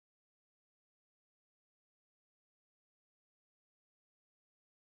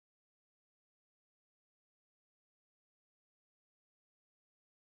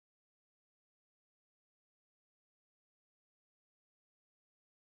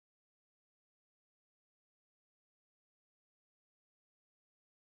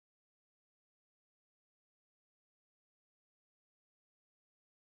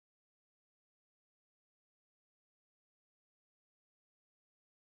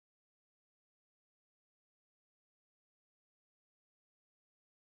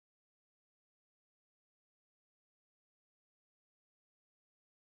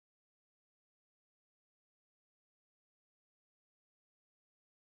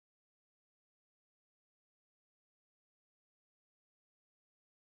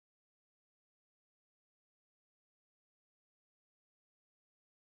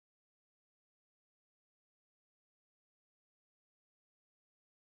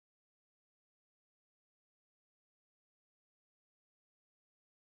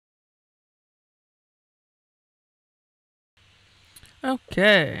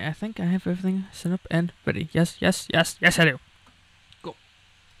Okay, I think I have everything set up and ready. Yes, I do. Cool.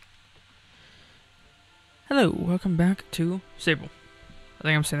 Hello, welcome back to Sable. I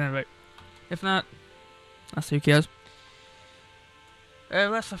think I'm saying that right. If not, I'll see who cares.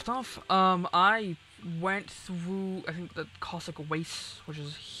 Last left off, I went through, I think, the Cossack Waste, which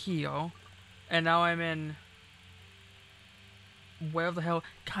is here, and now I'm in... Where the hell...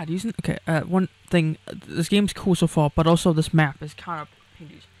 God, okay, one thing, this game's cool so far, but also this map is kind of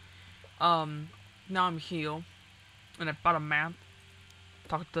pinkies. Now I'm here, and I bought a map,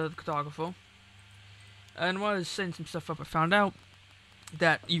 talked to the cartographer, and while I was setting some stuff up, I found out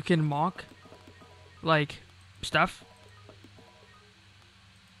that you can mark, like, stuff.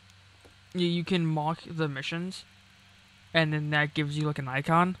 You can mark the missions, and then that gives you, like, an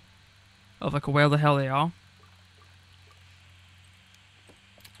icon of, like, where the hell they are.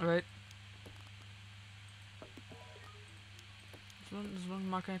 Alright. Does one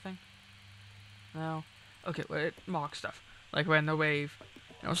mark anything? No. Okay, well, it marks stuff. Like when the wave.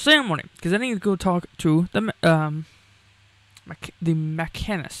 No, ceremony. Because I need to go talk to the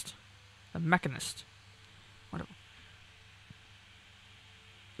mechanist. The mechanist. Whatever.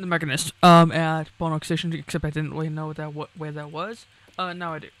 The mechanist. At Bonok Station, except I didn't really know where that was.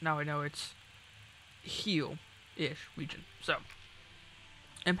 Now I do. Now I know it's here-ish region. So,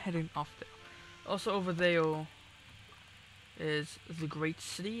 I'm heading off there. Also over there is the great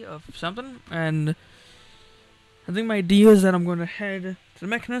city of something, and I think my idea is that I'm going to head to the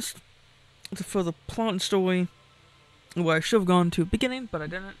Mechanist to further plot and story where I should have gone to beginning, but I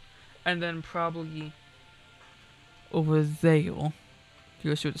didn't, and then probably over there to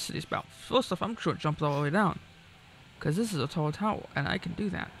go see what the city's about. First off, I'm sure to jump all the way down, because this is a tall tower, and I can do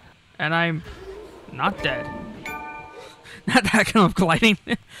that, and I'm not dead. Not that kind of gliding.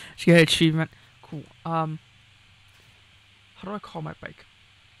 She got an achievement. Cool. How do I call my bike?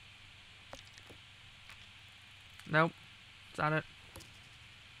 Nope. Is that it?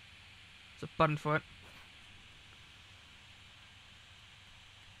 There's a button for it.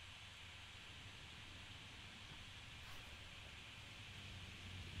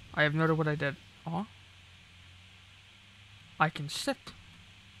 I have no idea what I did. I can sit.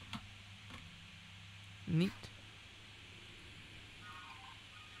 Neat.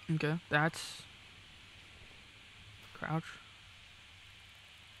 Okay, that's... Crouch.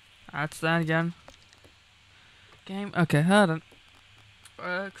 That's that again. Game. Okay, hold on.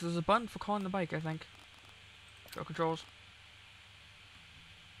 Because there's a button for calling the bike, I think. Show controls.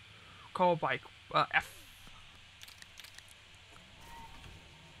 Call bike. F.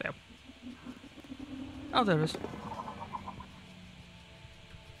 There. Oh, there it is.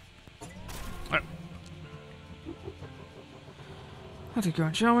 Alright. Let's get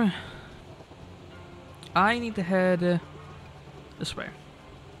going, shall we? I need to head this way.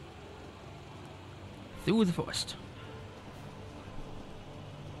 Through the forest.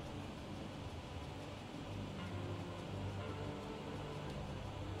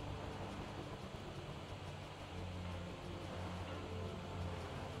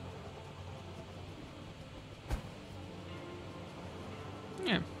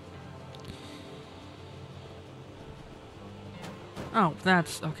 Yeah. Oh,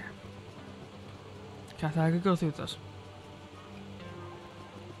 that's okay. I thought I could go through this.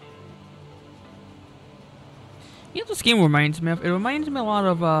 You know what this game reminds me of? It reminds me a lot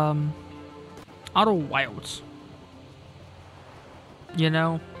of, Outer Wilds. You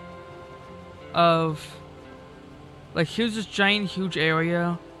know? Of... Like, here's this giant, huge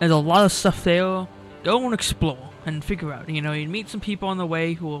area. There's a lot of stuff there. Go and explore and figure out. You know, you meet some people on the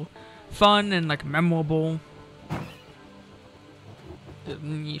way who are fun and, like, memorable.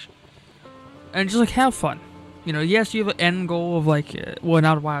 And just, like, have fun. You know, yes, you have an end goal of, like, well, in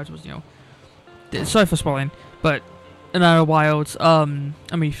Outer Wilds was, you know... Sorry for spoiling. But in Outer Wilds, I mean,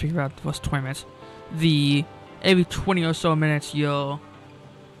 you figure out the first 20 minutes. Every 20 or so minutes, your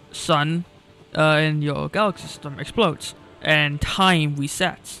sun in your galaxy system explodes, and time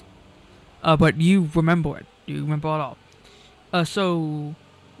resets. But you remember it. You remember it all. So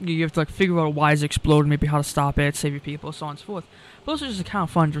you have to, like, figure out why it's exploding, maybe how to stop it, save your people, so on and so forth. But also just kind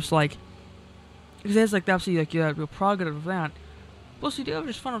of fun, just like, because there's, like, obviously, like, you have your prerogative of that. But also you do have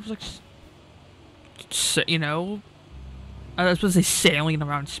just fun of, like, you know, I was supposed to say sailing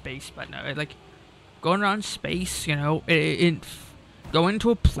around space, but no, like, going around space, you know, going to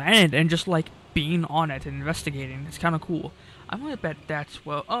a planet and just, like, being on it and investigating. It's kind of cool. I'm gonna bet that's,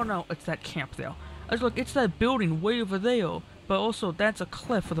 well, oh no, it's that camp there. I was like, it's that building way over there, but also that's a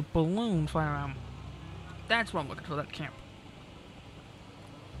cliff with a balloon flying around. That's what I'm looking for, that camp.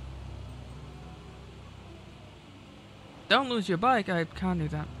 Don't lose your bike. I can't do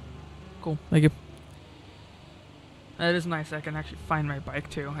that. Cool. Thank you. That is nice. I can actually find my bike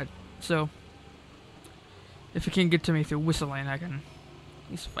too. So, if it can get to me through whistling, I can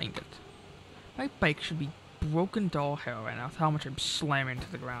at least find it. My bike should be broken doll hell right now. That's how much I'm slamming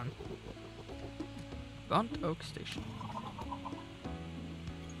to the ground. Burnt Oak Station.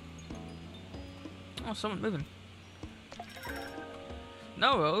 Oh, someone moving.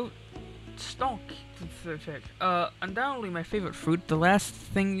 No, stalk. Undoubtedly my favorite fruit. The last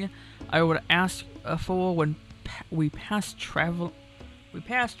thing I would ask for when we pass traveling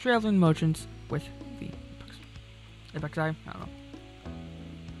merchants with the Apex Eye. I don't know.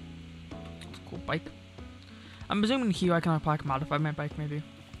 It's a cool bike. I'm assuming here I can probably modify my bike, maybe.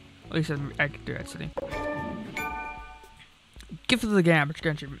 At least I could do that city. Gift of the game,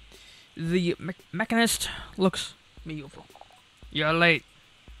 achievement. The mechanist looks beautiful. You're late.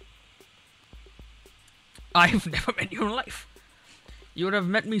 I've never met you in life. You would have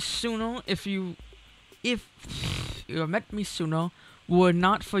met me sooner if you had met me sooner were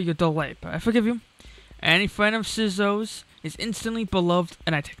not for your delay. But I forgive you. Any friend of Sizzo's is instantly beloved,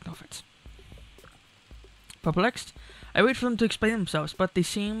 and I take no offense. Perplexed, I wait for them to explain themselves, but they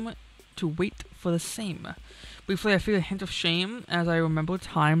seem to wait for the same. Briefly, I feel a hint of shame as I remember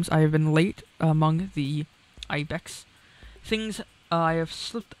times I have been late among the Ibex. Things I have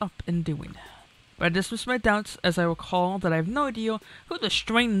slipped up in doing. But I dismiss my doubts as I recall that I have no idea who the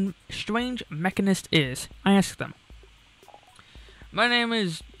strange mechanist is. I ask them. My name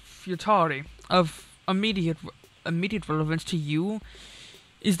is Futari. Of immediate relevance to you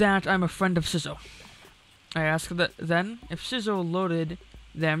is that I'm a friend of Sizzo. I ask that then if Sizzo loaded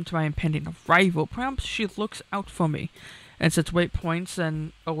them to my impending rival, perhaps she looks out for me and sets waypoints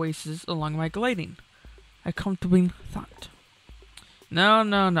and oases along my gliding. I comfortably thought.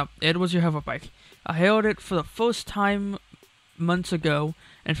 No. It was your hoverbike. I held it for the first time months ago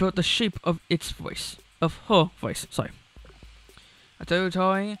and felt the shape of its voice. Of her voice, sorry. I told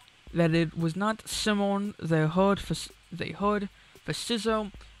Tori that it was not someone they heard for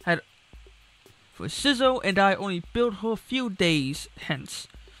Sizzo and I only built her a few days hence.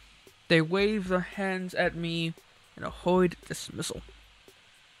 They waved their hands at me in a hurried dismissal.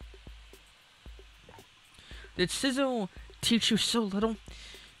 Did Sizzo teach you so little?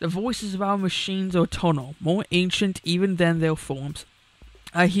 The voices of our machines are eternal, more ancient even than their forms.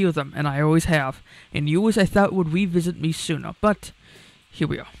 I hear them, and I always have, and you as I thought would revisit me sooner, but here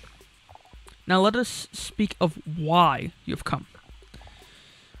we are. Now let us speak of why you've come.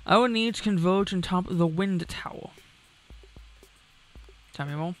 Our needs converge on top of the wind tower. Tell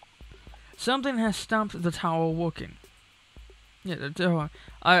me more. Something has stopped the tower working. Yeah, the tower.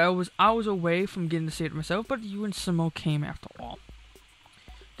 I was hours away from getting to see it myself, but you and Simo came after all.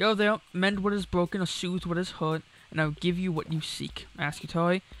 Go there, mend what is broken or soothe what is hurt, and I'll give you what you seek. Ask you,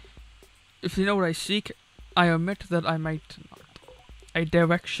 Tori. If you know what I seek, I admit that I might not. A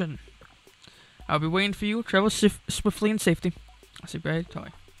direction. I'll be waiting for you. Travel swiftly and safety. I'll see you, bye,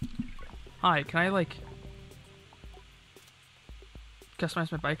 Tori. Hi, can I, like,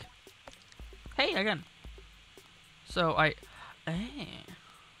 customize my bike? Hey, again. So,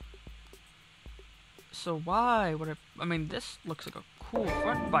 So why would I mean, this looks like a cool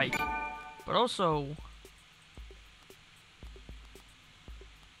front bike, but also,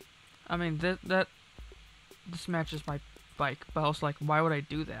 I mean, this matches my bike, but I was like, why would I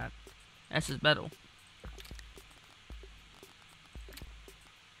do that? This is metal.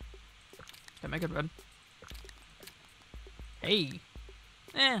 Can I make it red? Hey!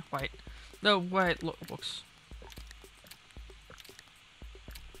 White. No, white looks.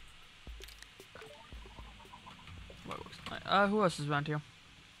 Who else is around here?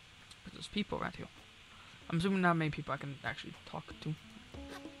 There's people around here. I'm assuming not many people I can actually talk to.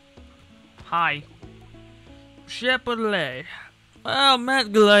 Hi. Shepherdley. Oh,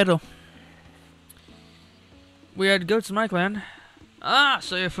 Matt Glider. We had goats in my clan. Ah,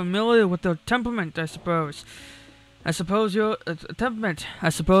 so you're familiar with their temperament, I suppose. I suppose you're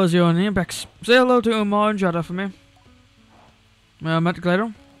an Apex. Say hello to Umar and Jada for me. Matt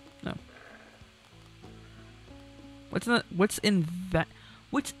Glider? No. What's in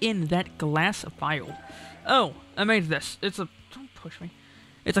that glass vial? Oh, I made this. Don't push me.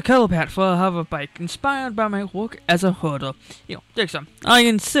 It's a color pad for a hover bike, inspired by my work as a herder. Take some. I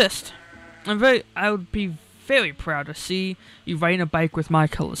insist. I would be very proud to see you riding a bike with my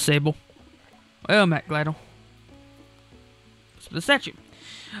colors, Sable. Well, Matt Glider. So the statue.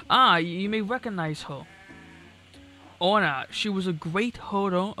 Ah, you may recognize her. Orna, she was a great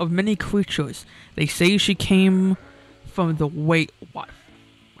herder of many creatures. They say she came from the wait,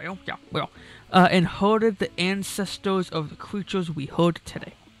 and herded the ancestors of the creatures we herd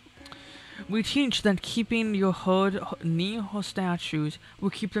today. We teach that keeping your herd near her statues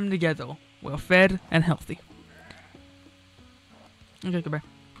will keep them together, well fed and healthy. Okay, goodbye.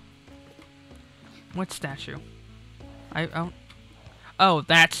 What statue? I don't... Oh,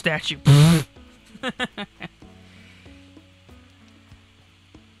 that statue.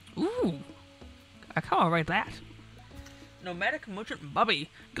 Ooh. I can't write that. Nomadic Merchant Bobby.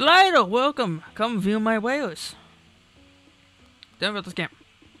 Glider, welcome. Come view my wares. Don't build this camp.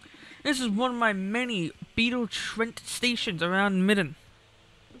 This is one of my many Beetle Trent stations around Midden.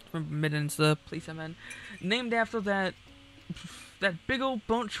 Midden's the place I'm in. Named after that big old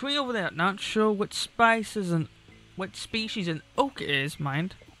burnt tree over there. Not sure what species an oak is,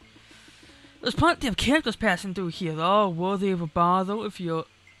 mind. There's plenty of characters passing through here, though, worthy of a bother if you're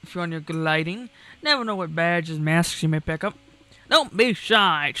on your gliding. Never know what badges and masks you may pick up. Don't be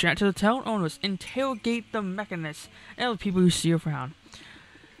shy. Chat to the town owners. Interrogate the mechanists and other people you see around.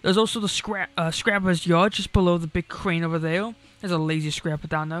 There's also the scrapper's yard just below the big crane over there. There's a lazy scrapper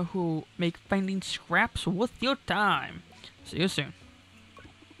down there who'll make finding scraps worth your time. See you soon.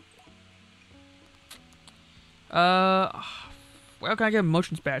 Where can I get a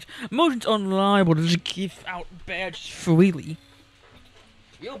Motions badge? Motions unliable to just give out badges freely.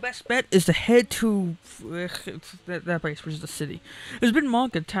 Your best bet is to head to that place, which is the city. There's a big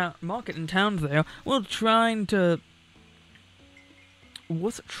market in town there. Worth trying to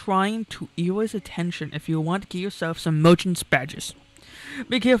erase attention if you want to get yourself some merchant's badges.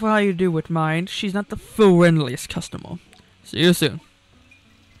 Be careful how you do it, mind. She's not the friendliest customer. See you soon.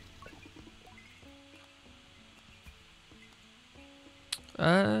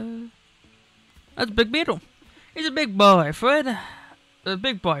 That's Big Beetle. He's a big boy, Fred.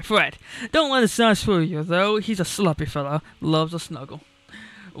 Don't let his size fool you, though. He's a sloppy fella. Loves a snuggle.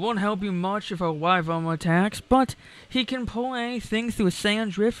 Won't help you much if a wyvern attacks, but he can pull anything through a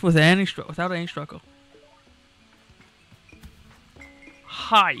sand drift without any struggle.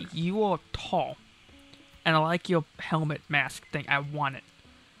 Hi, you are tall. And I like your helmet mask thing. I want it.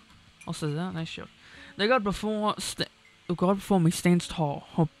 Also, is that a nice shield? The god before me stands tall.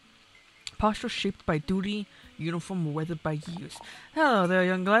 Her posture shaped by duty, uniform weathered by years. Hello there,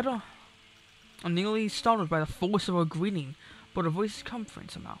 young glider. I'm nearly startled by the force of her greeting, but her voice is comforting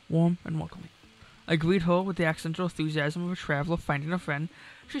somehow, warm and welcoming. I greet her with the accidental enthusiasm of a traveler finding a friend.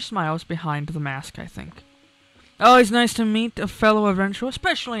 She smiles behind the mask, I think. Always nice to meet a fellow adventurer,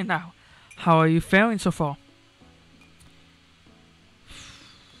 especially now. How are you faring so far?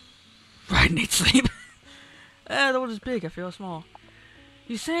 I need sleep. The world is big, I feel small.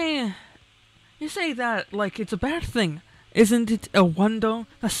 You say that like it's a bad thing. Isn't it a wonder,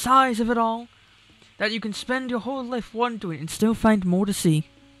 the size of it all? That you can spend your whole life wondering and still find more to see.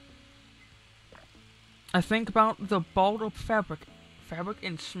 I think about the balled up fabric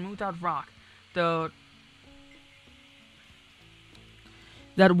and smoothed out rock. That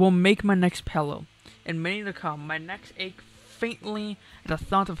will make my next pillow. And many to come, my necks ache faintly at the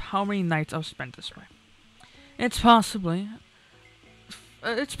thought of how many nights I've spent this way. It's possible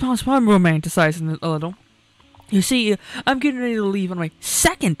I'm romanticizing it a little. You see, I'm getting ready to leave on my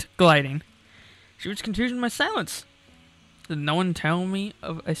second gliding. Shoots confusion in my silence. Did no one tell me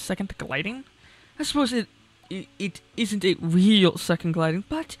of a second gliding? I suppose it isn't a real second gliding,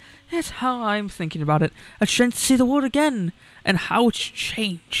 but that's how I'm thinking about it. A chance to see the world again, and how it's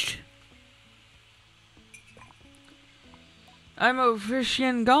changed. I'm a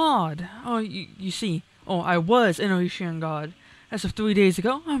Rishian god. Oh, you see. Oh, I was an Rishian god. As of 3 days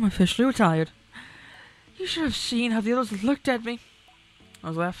ago, I'm officially retired. You should have seen how the others looked at me. I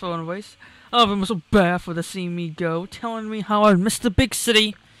was laughing on voice. All of them were so baffled to see me go, telling me how I missed the big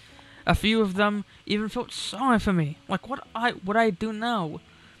city. A few of them even felt sorry for me. Like, what I do now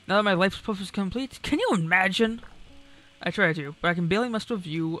that my life's purpose is complete? Can you imagine? I try to, but I can barely muster a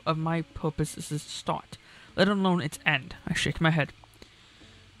view of my purpose as its start, let alone its end. I shake my head.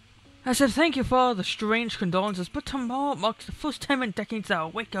 I said thank you for all the strange condolences, but tomorrow marks the first time in decades that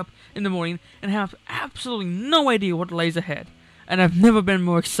I'll wake up in the morning and have absolutely no idea what lays ahead. And I've never been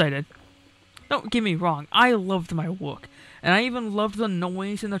more excited. Don't get me wrong, I loved my work, and I even loved the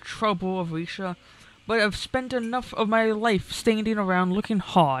noise and the trouble of Risha, but I've spent enough of my life standing around looking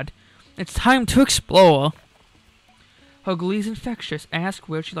hard. It's time to explore. Her glee's infectious. Ask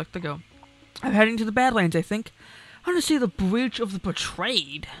where she'd like to go. I'm heading to the Badlands, I think. I want to see the Bridge of the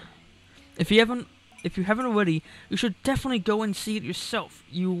Betrayed. If you haven't already, you should definitely go and see it yourself.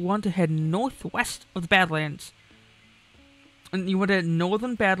 You want to head northwest of the Badlands. And you want to head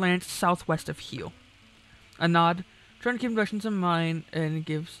northern Badlands southwest of here. A nod. Trying to keep directions in mind, and it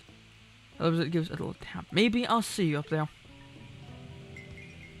gives a little tap. Maybe I'll see you up there.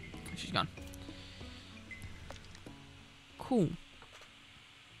 She's gone. Cool.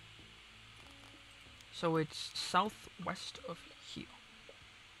 So it's southwest of here.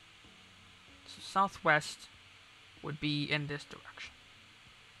 So southwest would be in this direction.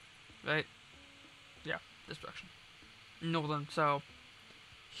 Right? Yeah, this direction. Northern, so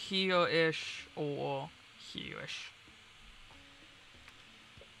here-ish or here-ish.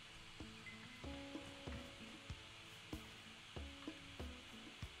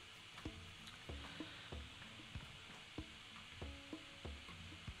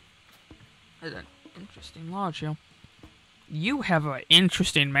 That's an interesting lodge here. You have an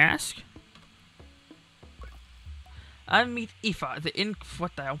interesting mask. I meet Aoife, the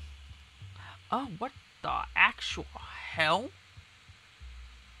what the hell? Oh, what the actual hell?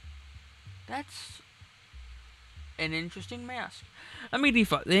 That's an interesting mask. I meet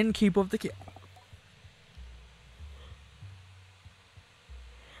Aoife, the innkeeper of the kid.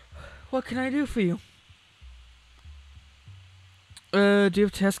 What can I do for you? Do you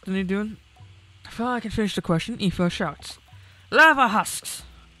have a task that you're doing? Before I can finish the question, Aoife shouts, "Lava husks!"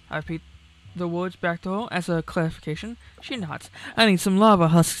 I repeat the words back to her as a clarification. She nods. "I need some lava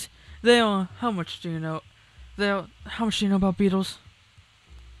husks. They are... How much do you know? How much do you know about beetles?"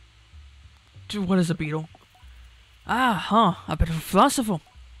 What is a beetle? A bit of a philosopher.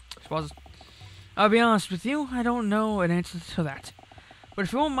 I'll be honest with you, I don't know an answer to that. But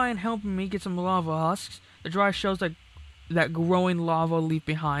if you won't mind helping me get some lava husks, the dry shells that growing lava leave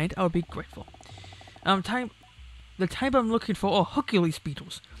behind, I would be grateful. The type I'm looking for are Hercules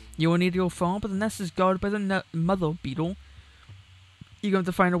beetles. You will need your phone, but the nest is guarded by the mother beetle. You're going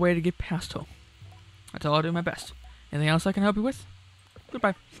to find a way to get past her. Until I'll do my best. Anything else I can help you with?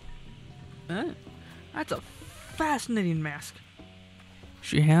 Goodbye. That's a fascinating mask.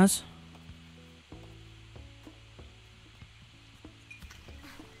 She has.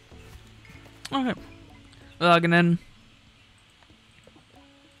 Okay. Logging in.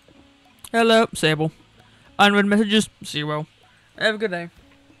 Hello, Sable. Unread messages, 0. Have a good day.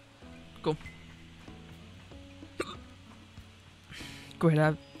 Cool. Go ahead, I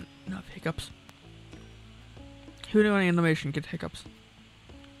have enough hiccups. Who knew any animation get hiccups?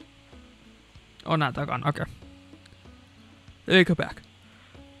 Oh, not, they're gone. Okay. There you go back.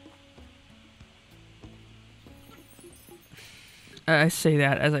 I say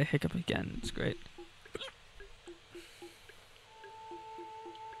that as I hiccup again. It's great.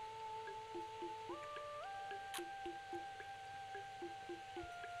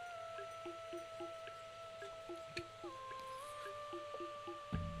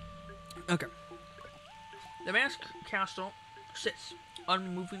 Okay. The masked castle sits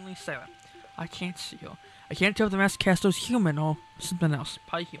unmovingly silent. I can't see her. I can't tell if the masked castle is human or something else.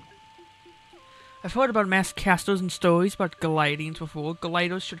 Probably human. I've heard about masked castles and stories about glidings before.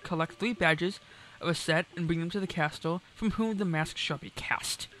 Gliders should collect 3 badges of a set and bring them to the castle from whom the mask shall be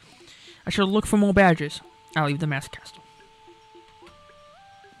cast. I shall look for more badges. I'll leave the masked castle.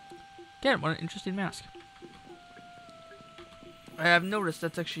 Again, what an interesting mask. I have noticed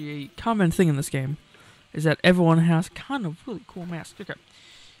that's actually a common thing in this game, is that everyone has kind of really cool masks. Okay.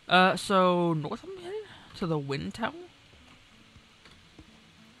 So, north I'm heading? To the wind tower?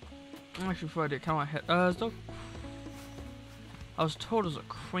 Actually, before I did, come on, hit. I was told there's a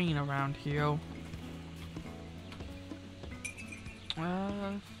crane around here.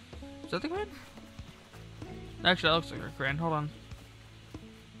 Is that the crane? Actually, that looks like a crane. Hold on.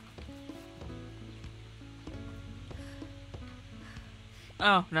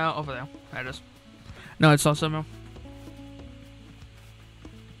 Oh, no, over there. There it is. No, it's also no.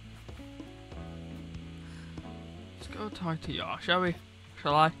 Let's go talk to y'all, shall we?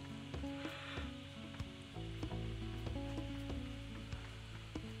 Shall I?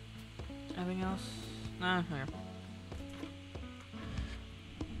 Anything else? No, here.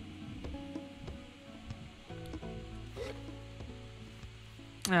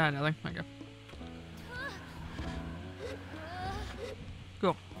 Nothing. Okay.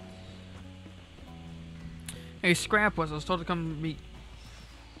 Cool. Hey, Scrap I was told to come meet.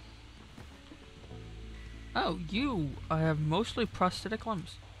 Oh, you have mostly prosthetic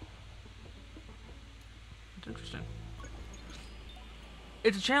limbs. That's interesting.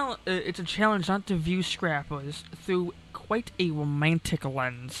 It's a challenge not to view Scrappers through quite a romantic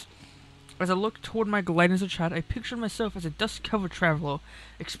lens. As I looked toward my gliding as a child, I pictured myself as a dust-covered traveler,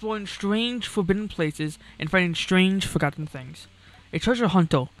 exploring strange, forbidden places and finding strange, forgotten things. A treasure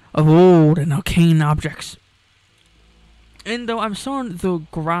hunter of old and arcane objects. And though I'm still on the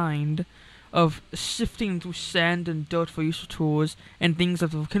grind of sifting through sand and dirt for useful tools and things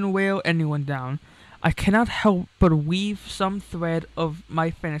that can wear anyone down, I cannot help but weave some thread of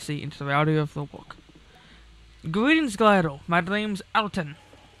my fantasy into the reality of the work. Greetings, Glidle. My name's Alton.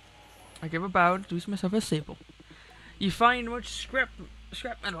 I give a bow and introduce myself as Sable. You find much scrap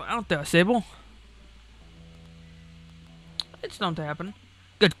metal out there, Sable? It's known to happen.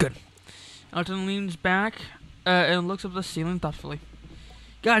 Good. Alton leans back and looks up at the ceiling thoughtfully.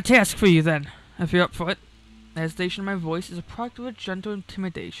 Got a task for you then, if you're up for it. The hesitation in my voice is a product of a gentle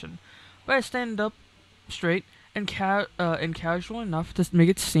intimidation, but I stand up straight and casual enough to make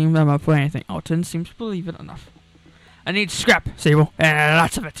it seem that I'm up for anything. Alton seems to believe it enough. I need scrap, Sable, and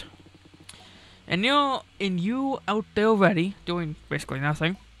lots of it. And you out there already, doing basically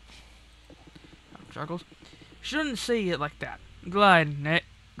nothing. Chuckles. Shouldn't say it like that.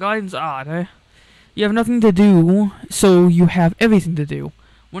 Gliding's odd, eh? You have nothing to do, so you have everything to do.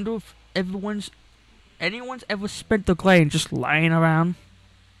 Wonder if anyone's ever spent the gliding just lying around?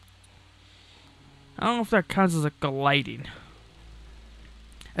 I don't know if that counts as a gliding.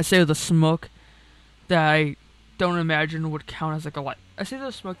 I say with a smoke that I don't imagine would count as a glide. I say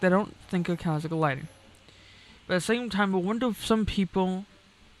the smoke that I don't think would count as a gliding. But at the same time, I wonder if some people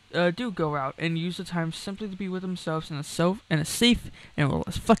do go out and use the time simply to be with themselves in a safe and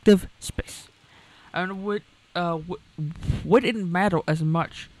reflective space. I don't know would it matter as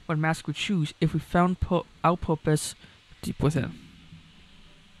much what mask we choose if we found our purpose deep within.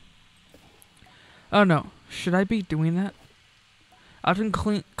 Oh no, should I be doing that? Alton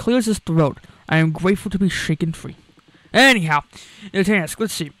clears his throat. I am grateful to be shaken free. Anyhow, the task,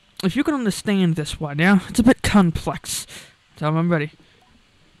 let's see. If you can understand this one, yeah? It's a bit complex. Tell him I'm ready.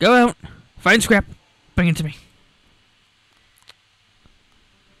 Go out, find scrap, bring it to me.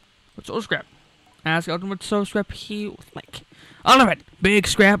 What sort of scrap? Ask Alton what sort of scrap he would like. Alright, big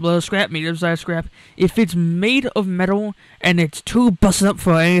scrap, little scrap, medium-sized scrap. If it's made of metal and it's too busted up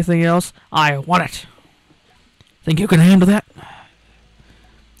for anything else, I want it. Think you can handle that?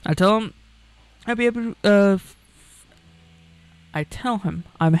 I tell him I'd be able to, I tell him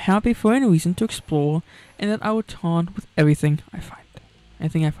I'm happy for any reason to explore and that I will turn with everything I find.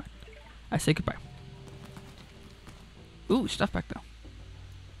 Anything I find. I say goodbye. Ooh, stuff back there.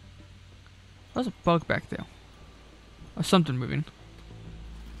 There's a bug back there. Or something moving.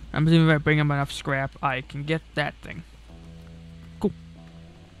 I'm assuming if I bring him enough scrap, I can get that thing. Cool.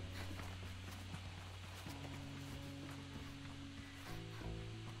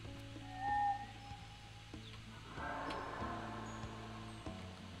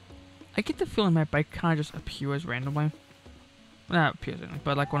 I get the feeling my bike kind of just appears randomly. Well, not appears randomly,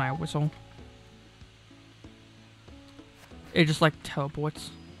 but like when I whistle. It just like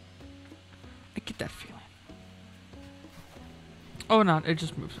teleports. I get that feeling. Oh no, it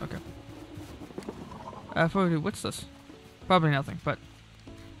just moves. Okay. What's this? Probably nothing, but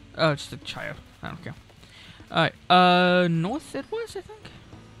oh, it's just a child. I don't care. Alright, north it was, I think.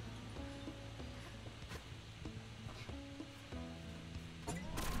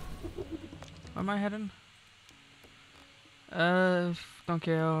 Where am I heading? Don't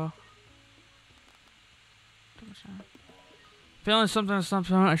care. Feeling something,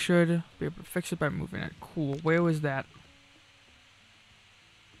 I should be able to fix it by moving it. Cool. Where was that?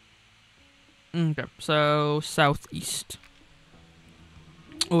 Okay, so southeast.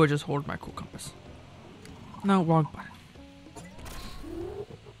 Or just hold my cool compass. No, wrong button.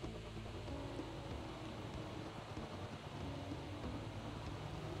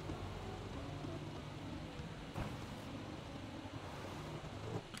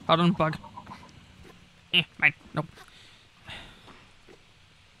 Hold on, bug. Mine. Nope.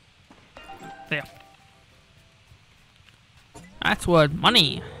 There. That's what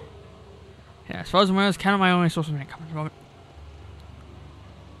money. Yeah, as far as I'm aware, it's kind of my only source of income at the moment.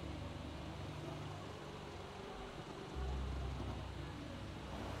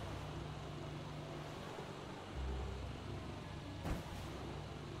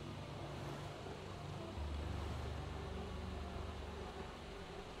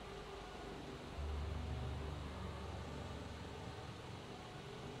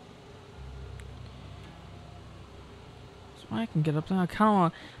 I can get up there. I kind of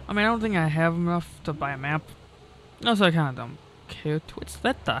want. I mean, I don't think I have enough to buy a map. Also, I kind of don't care. What's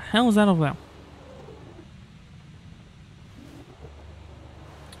that? The hell is that over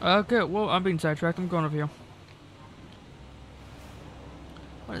there? Okay, well, I'm being sidetracked. I'm going over here.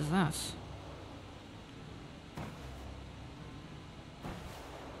 What is this?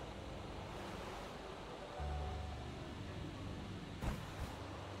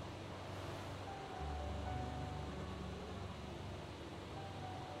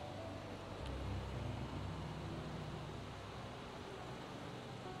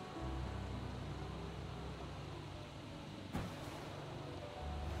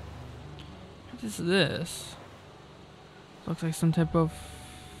 What is this? Looks like some type of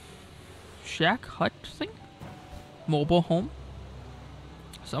shack hut thing? Mobile home?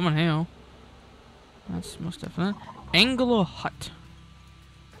 Someone here. That's most definite. Angular hut.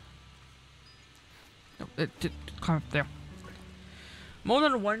 No, it did climb up there. More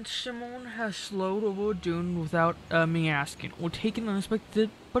than once, Simone has slowed over a dune without me asking, or taken an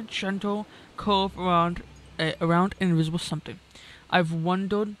unexpected but gentle curve around an invisible something. I've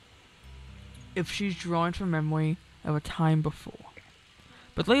wondered if she's drawing from memory of a time before.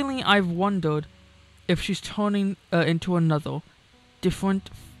 But lately, I've wondered if she's turning into another different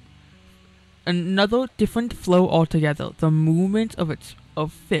flow altogether. The movement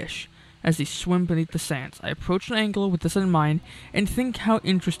of fish as they swim beneath the sands. I approach an angler with this in mind and think how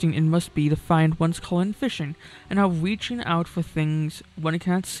interesting it must be to find one's color in fishing, and how reaching out for things one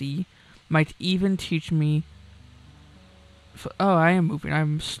cannot see might even teach me. Oh, I am moving.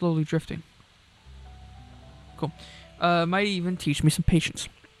 I'm slowly drifting. Cool. Might even teach me some patience.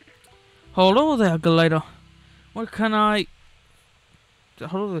 Hello there, glider. What can I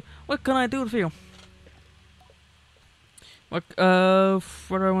do for you? What do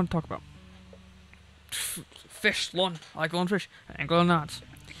I want to talk about? Fish, Lon. I like Lon fish. Angler knots.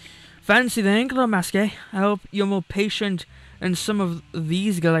 Fancy the angler mask, eh? I hope you're more patient than some of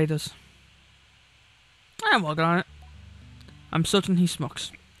these gliders. I'm working on it. I'm certain he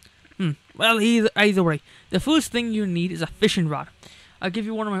smokes. Well, either way, the first thing you need is a fishing rod. I'll give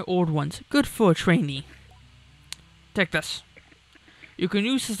you one of my old ones. Good for a trainee. Take this. You can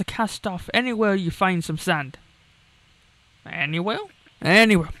use this to cast off anywhere you find some sand. Anywhere?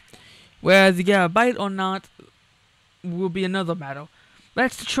 Anywhere. Whether you get a bite or not will be another matter.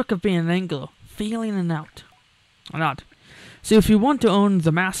 That's the trick of being an angler. Feeling it out. Or not. So if you want to own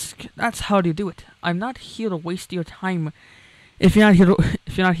the mask, that's how you do it. I'm not here to waste your time if you're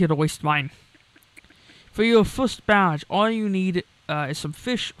not here to waste mine. For your first badge, all you need is some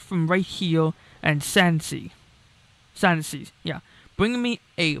fish from right here and Sandsea. Yeah. Bring me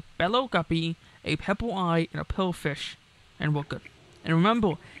a bellow guppy, a pebble eye, and a pearlfish, and we're good. And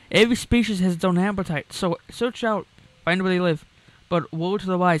remember, every species has its own habitat, so search out, find where they live. But word to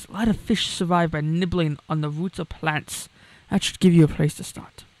the wise, a lot of fish survive by nibbling on the roots of plants. That should give you a place to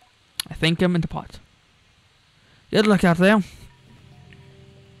start. I thank him and depart. Good luck out there.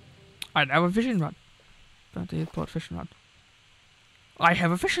 I have a fishing rod. Fishing rod. I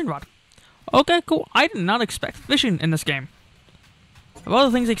have a fishing rod. Okay, cool. I did not expect fishing in this game. Of all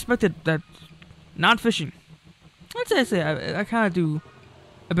the things I expected, that not fishing. I'd say I kind of do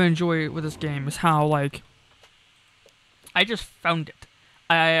enjoy with this game is how, like, I just found it.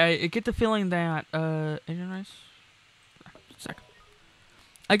 I get the feeling that I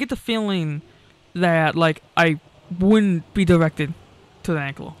get the feeling that, like, I wouldn't be directed to the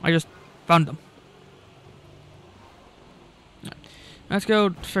angler. I just found them. Right. Let's go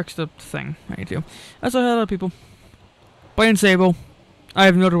fix the thing. I need to. That's a hell of people. Playing Sable. I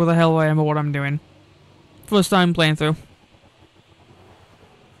have no idea where the hell I am or what I'm doing. First time playing through.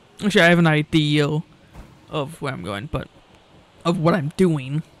 Actually, I have an idea of where I'm going, but of what I'm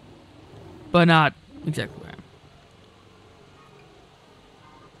doing, but not exactly where I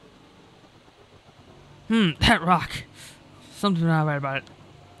am. That rock. Something's not right about it.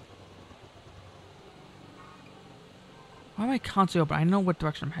 Why am I constantly open? I know what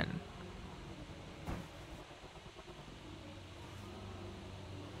direction I'm heading.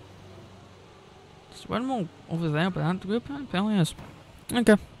 There's one more over there, but not the group. Apparently is.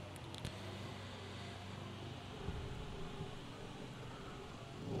 Okay.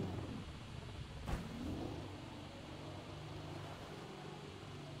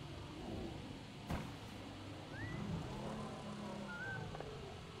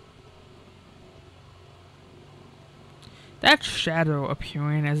 That shadow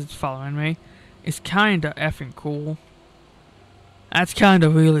appearing as it's following me is kinda effing cool. That's kinda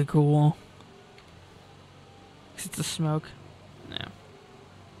really cool. It's the smoke. Yeah.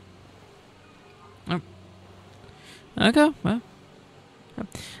 Oh. Okay, well. Yep.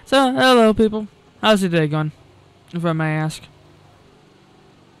 So, hello people. How's your day going? If I may ask.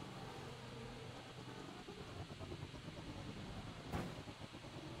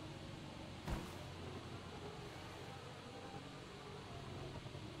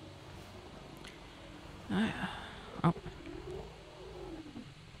 Oh.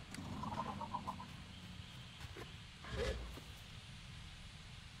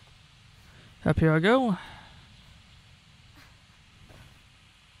 Up here I go.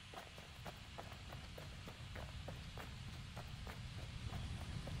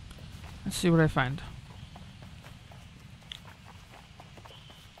 Let's see what I find.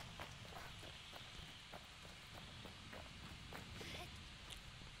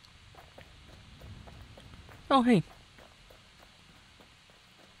 Oh, hey.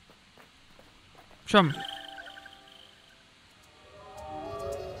 Chum.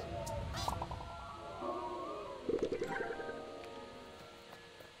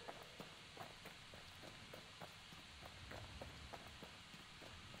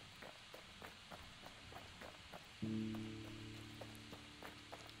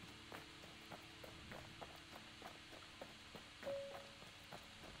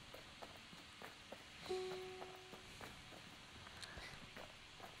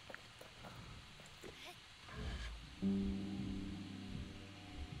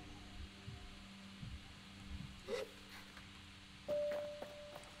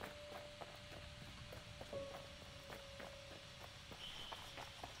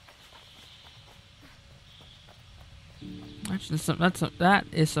 Actually, that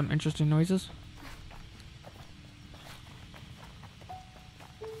is some interesting noises.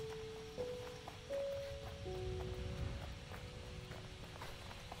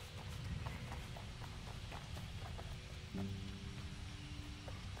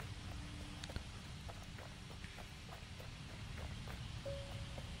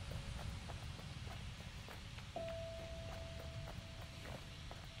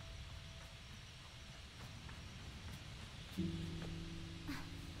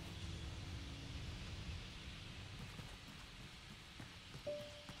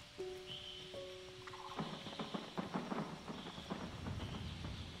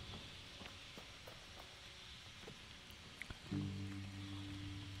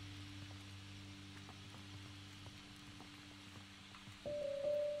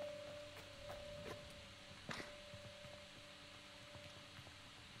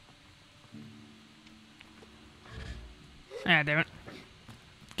 Ah, damn it.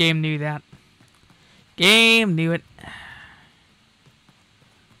 Game knew that. Game knew it.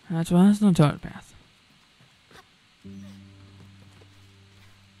 That's why there's no toilet path.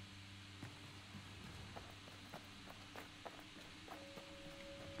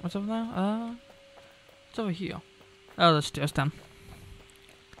 What's over there? What's over here? Oh, the stairs down.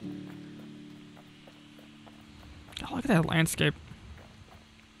 Oh, look at that landscape.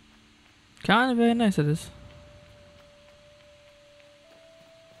 Kind of very nice it is.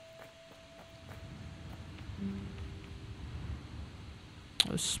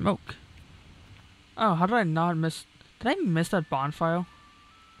 Oh, smoke. Oh, how did I not miss... Did I miss that bonfire?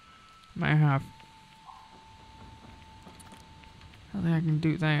 Might have. I don't think I can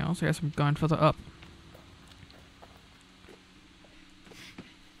do that. I also got some gun further up.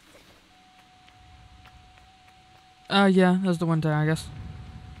 Yeah, that's the one there, I guess.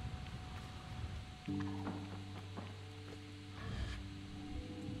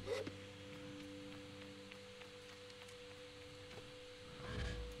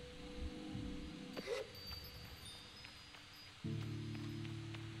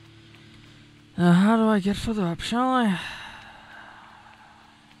 How do I get further up, shall I?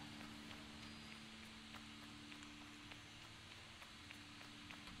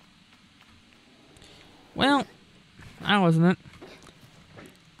 Well, that wasn't it.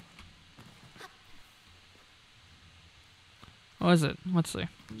 What is it? Let's see.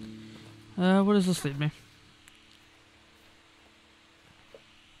 Where does this lead me?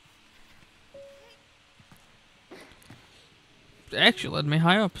 It actually led me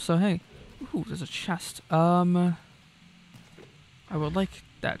high up, so hey. Ooh, there's a chest. I would like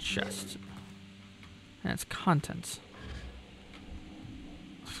that chest. And its contents.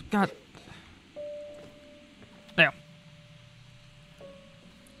 God. There.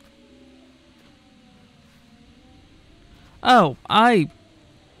 Oh,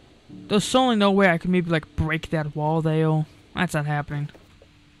 there's certainly no way I could maybe like break that wall there. That's not happening.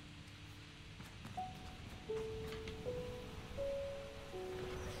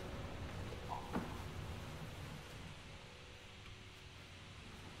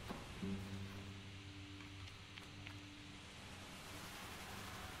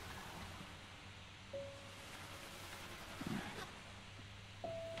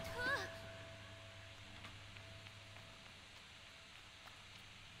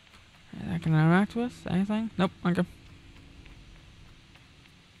 I can interact with anything? Nope. Okay.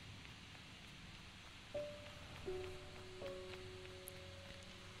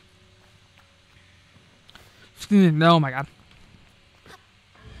 Oh my god.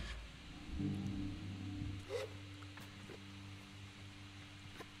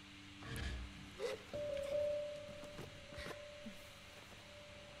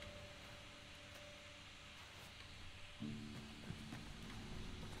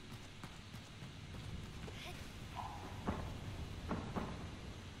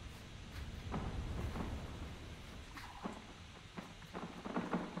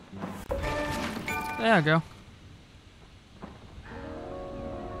 There we go.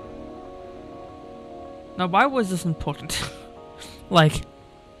 Now, why was this important? Like,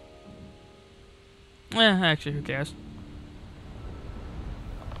 actually, who cares?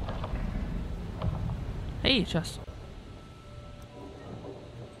 Hey, chest.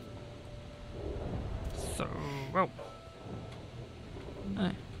 So, oh.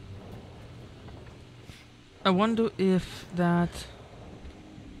 Hey. I wonder if that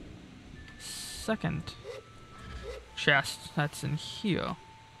second chest that's in here.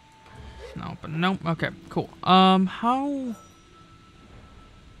 No, but no. Okay, cool. How?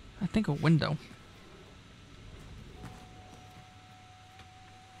 I think a window.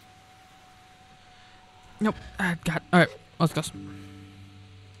 Nope. God. All right, let's go.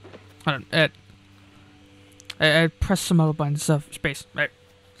 Hold on. I pressed some other buttons of space. Right.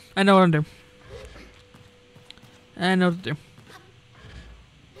 I know what I'm doing. I know what to do.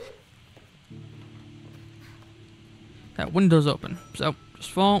 That window's open, so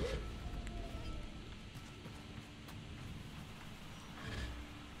just fall.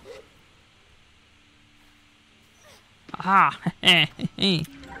 Aha!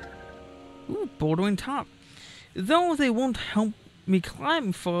 Ooh, bordering top. Though they won't help me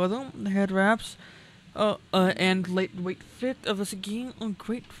climb further, the head wraps and lightweight fit of this game are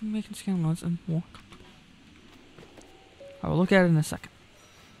great for making scanlines and more. I will look at it in a second.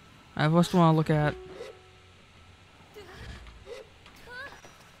 I first want to look at.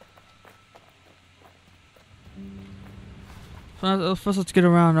 First, let's get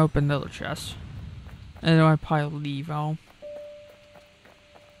around and open the other chest. And then I probably leave. I'll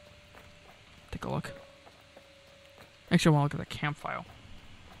take a look. Actually, I want to look at the campfire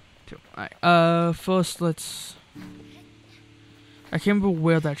too. Alright. First, let's. I can't remember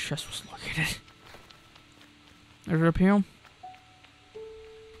where that chest was located. Is it up here?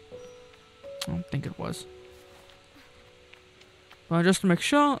 I don't think it was. Well, just to make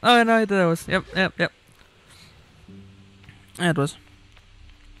sure. Oh no, that was. Yep. That was.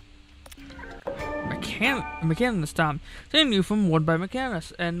 Mechanic this time. Same new from Ward by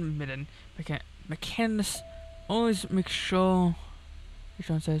Mechanus and Midden. Mechanus always make sure each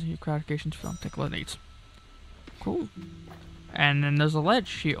one says your clarifications from particular needs. Cool. And then there's a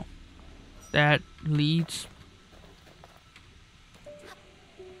ledge here that leads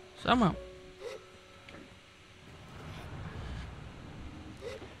somewhere.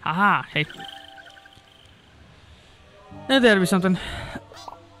 Haha, hey. There'll be something.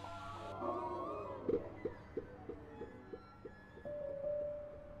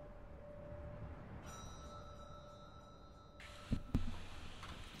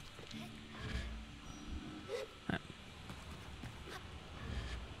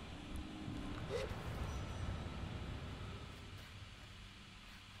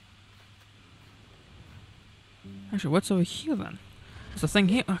 Actually, what's over here then? There's a thing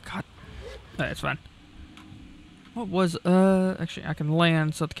here. Oh god. Alright, it's fine. What was, actually, I can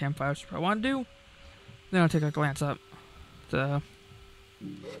land so the campfires if I want to do. Then I'll take a glance up. Oh,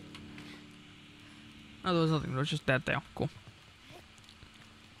 there was nothing. There was just that there. Cool.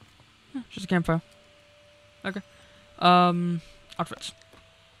 Yeah, just a campfire. Okay. Outfits.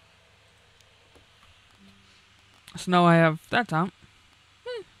 So now I have that down.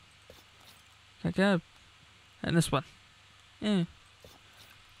 Okay. And this one. Yeah.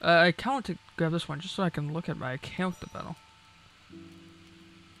 I kind of want to grab this one just so I can look at my character better.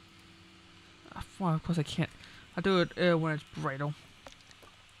 Well, of course I can't. I'll do it when it's brighter.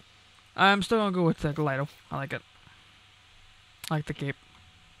 I'm still gonna go with the lighter. I like it. I like the cape.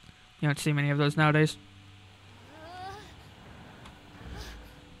 You don't see many of those nowadays.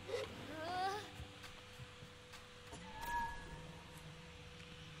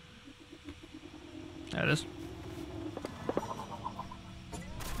 There it is.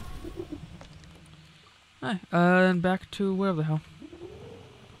 Alright, and back to wherever the hell.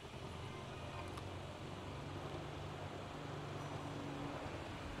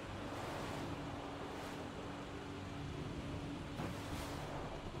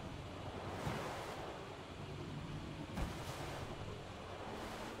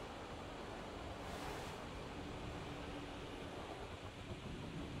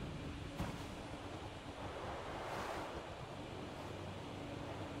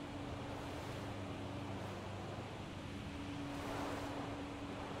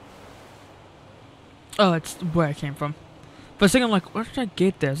 Oh, it's where I came from. For a second, I'm like, where did I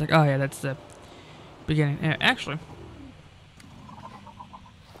get there? It's like, oh yeah, that's the beginning. Yeah, actually,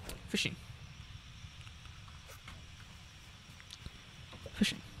 fishing.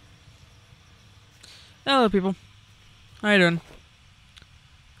 Hello, people. How you doing?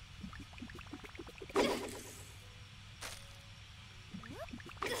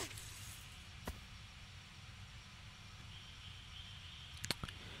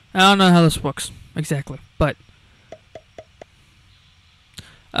 I don't know how this works exactly, but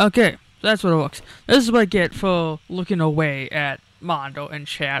okay, that's what it looks. This is what I get for looking away at Mondo and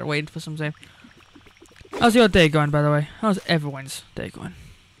chat, waiting for something. How's your day going, by the way? How's everyone's day going,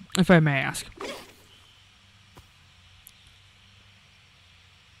 if I may ask?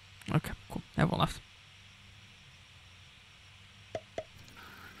 Okay, cool. Everyone left.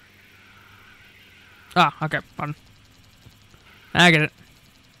 Ah, okay, pardon. I get it.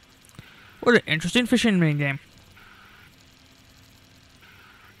 What an interesting fishing mini game.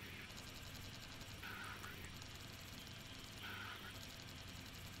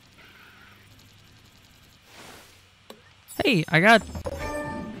 Hey, I got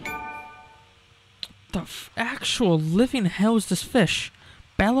the actual living hell is this fish?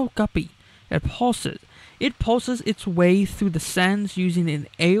 Bellow guppy. It pulses. It pulses its way through the sands using an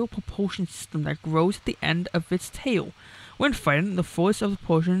air propulsion system that grows at the end of its tail. When fighting, the force of the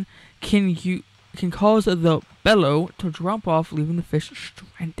propulsion can cause the bellow to drop off, leaving the fish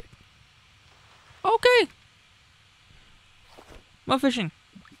stranded. Okay. More fishing.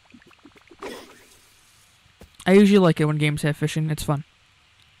 I usually like it when games have fishing. It's fun.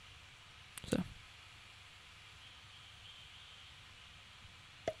 So.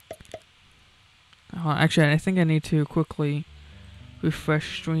 Actually, I think I need to quickly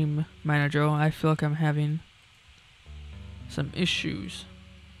refresh Stream Manager. I feel like I'm having some issues.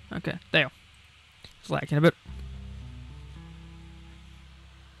 Okay, there. It's lagging a bit.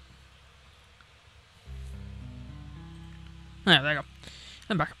 There you go.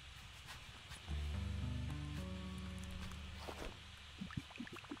 I'm back.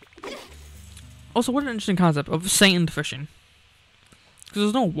 Also, what an interesting concept of sand fishing. Because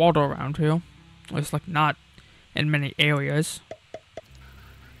there's no water around here. It's like not in many areas.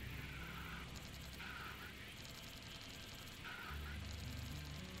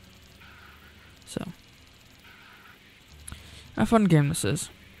 So, a fun game this is.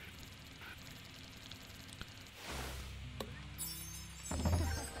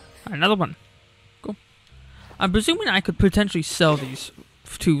 Another one. Cool. I'm presuming I could potentially sell these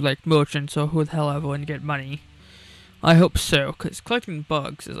to like merchants or who the hell ever and get money. I hope so, because collecting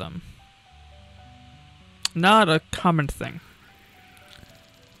bugs is not a common thing.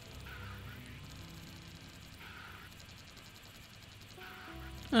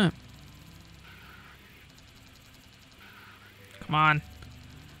 Come on.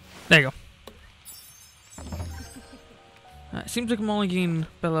 There you go. Seems like I'm only getting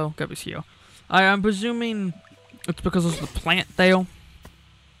bellow guppies here. I'm presuming it's because of the plant tail.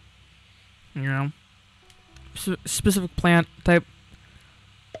 You know, specific plant type.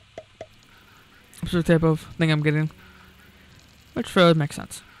 Specific type of thing I'm getting. Which fairly makes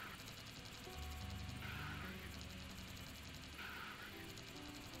sense.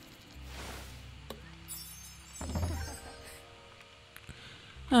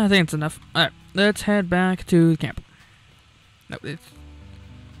 I think it's enough. Alright, let's head back to the camp. No, it's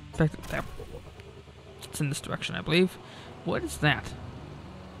back to there. It's in this direction, I believe. What is that?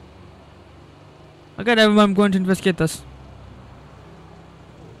 Okay, everyone, I'm going to investigate this.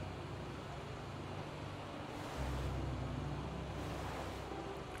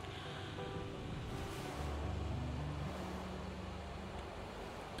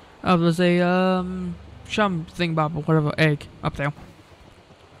 Oh, there's a, shum thing bob or whatever, egg up there.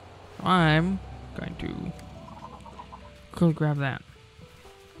 I'm going to go grab that.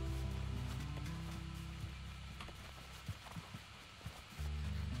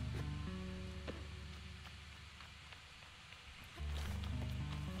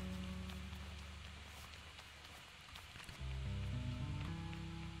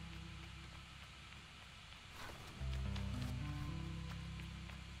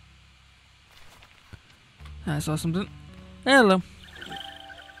 I saw something. Hello.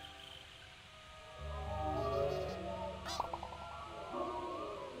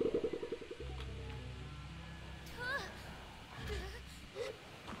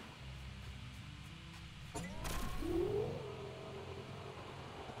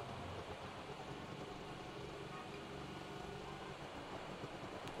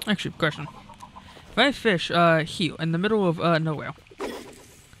 Actually, question. If I fish here in the middle of nowhere,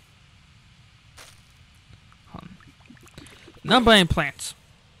 not buying plants,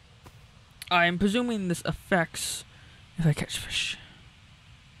 I'm presuming this affects if I catch fish.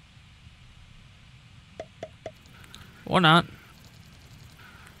 Or not.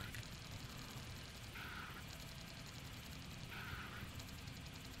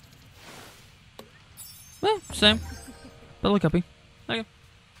 Well, same. Bellow guppy. Okay.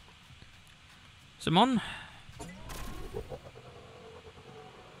 Simon.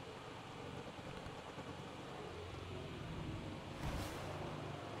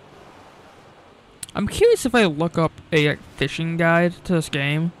 I'm curious if I look up a fishing guide to this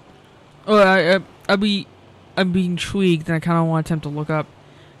game. Or I'd be intrigued, and I kind of want to attempt to look up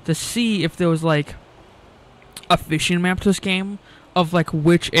to see if there was like a fishing map to this game of like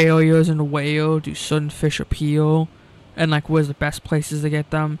which areas in the whale do certain fish appeal, and like where's the best places to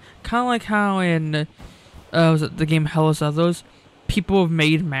get them. Kind of like how in was it the game Hellas Others, people have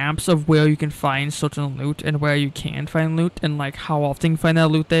made maps of where you can find certain loot and where you can find loot, and like how often you find that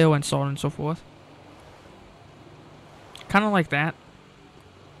loot there, and so on and so forth. Kind of like that.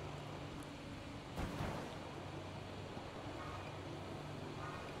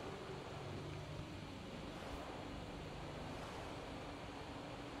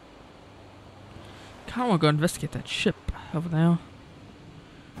 Kind of want to go investigate that ship over there.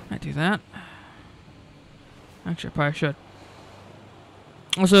 Might do that. Actually, I probably should.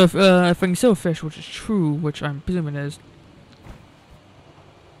 Also, if I can sell fish, which is true, which I'm presuming it is,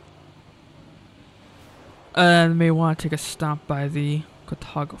 I may want to take a stop by the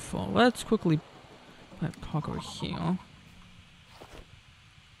cartographer. Let's quickly talk over here.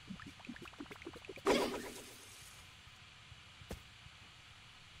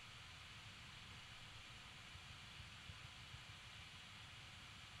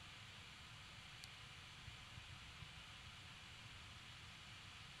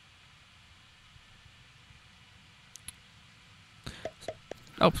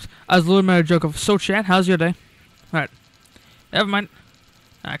 Oops, I was literally making a joke of, so chat, how's your day? Alright. Never mind.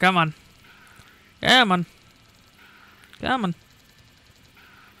 Come on. Come on. Come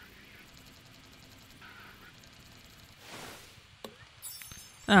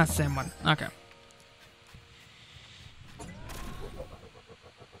on. Same one. Okay.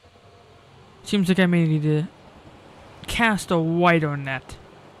 Seems like I may need to cast a wider net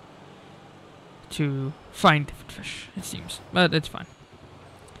to find different fish, it seems. But it's fine.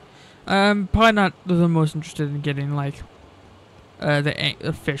 I'm probably not the most interested in getting, like,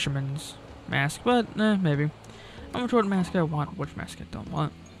 the fisherman's mask, but, maybe. I'm not sure what mask I want, which mask I don't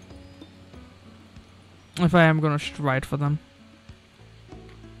want. If I am gonna stride for them.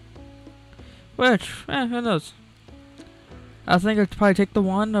 Which, who knows? I think I'd probably take the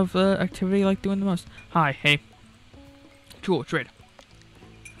one of activity I like doing the most. Hi, hey. Cool, trade.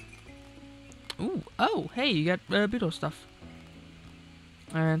 Ooh, oh, hey, you got beetle stuff.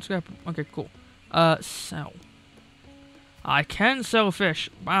 And scrap. Okay, cool. Sell. I can sell fish.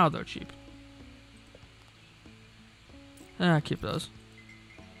 Wow, they're cheap. Keep those.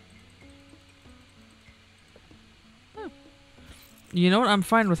 You know what? I'm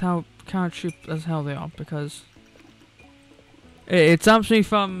fine with how kind of cheap as hell they are, because it stops me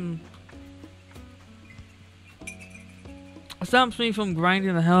from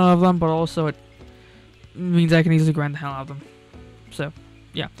grinding the hell out of them, but also it means I can easily grind the hell out of them. So,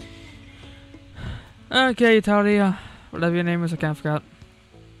 yeah. Okay, Talia, whatever your name is, I can't forget.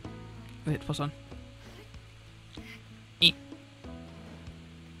 Wait, what's on?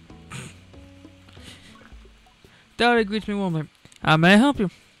 Talia greets me warmly. How may I help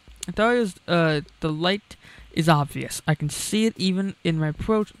you? Talia's delight is obvious. I can see it even in my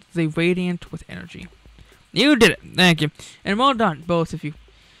approach. They radiant with energy. You did it. Thank you. And well done, both of you.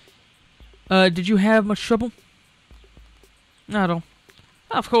 Did you have much trouble? Not at all.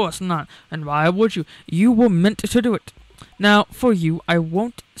 Of course not. And why would you? You were meant to do it. Now, for you, I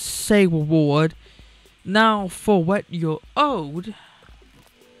won't say reward. Now, for what you're owed,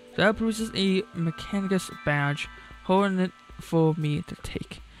 that produces a Mechanicus badge, holding it for me to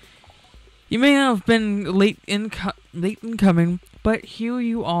take. You may have been late in coming, but here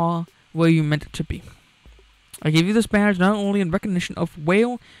you are where you meant to be. I give you this badge not only in recognition of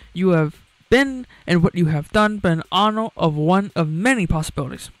where you have been and what you have done, but in honor of one of many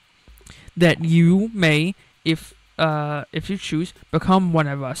possibilities. That you may, if you choose, become one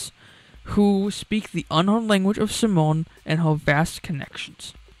of us, who speak the unknown language of Simone and her vast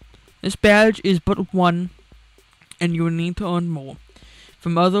connections. This badge is but one, and you will need to earn more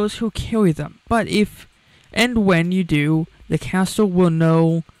from others who carry them. But if and when you do, the castle will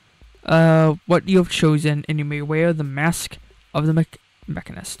know what you have chosen, and you may wear the mask of the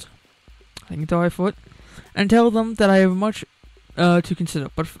mechanist. Thank you, Tori, for it, and tell them that I have much to consider.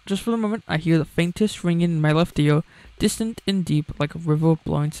 But just for the moment, I hear the faintest ringing in my left ear, distant and deep, like a river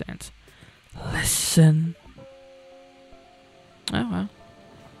blowing sands. Listen. Oh wow.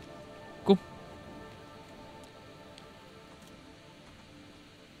 Cool.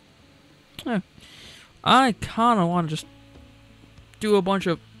 Yeah. I kinda wanna just do a bunch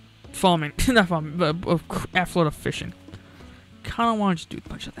of farming. Not farming, but afloat of fishing. Kinda wanna just do a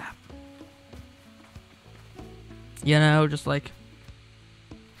bunch of that. You know, just like,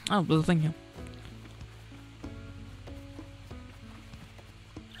 oh, there's a thing here.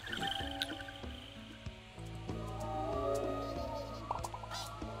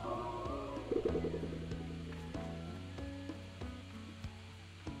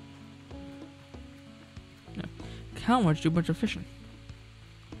 how much do a bunch of fishing?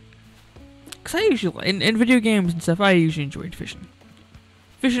 Because I usually, in video games and stuff, I usually enjoyed fishing.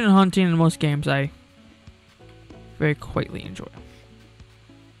 Fishing and hunting in most games I very quietly enjoy.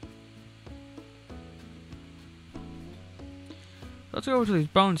 Let's go over to these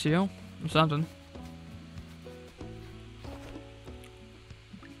bones here, or something.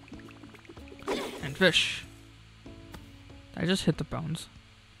 And fish. I just hit the bones.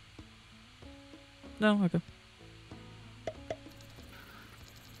 No, okay.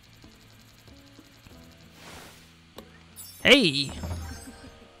 Hey!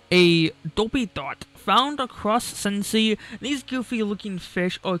 A dopey dot found across Sensei. These goofy looking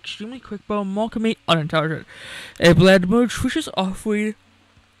fish are extremely quick but remarkably unintelligent. A blade merge fishes offering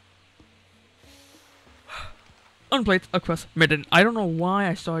unplayed across midden. I don't know why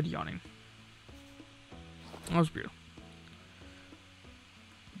I started yawning. That was beautiful.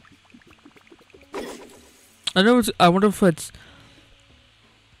 I wonder if it's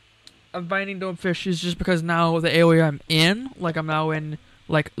I'm finding dope fish is just because now the area I'm in, like I'm now in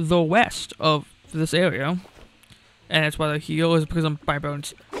like the west of this area, and that's why the heel is because I'm by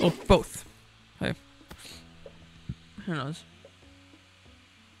bones. Or both. Hey, who knows?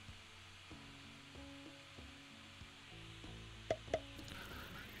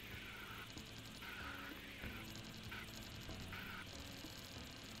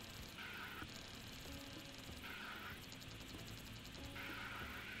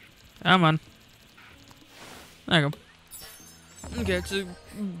 Come on. There you go. Okay, it's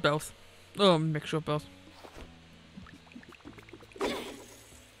both. Oh, a mixture of both.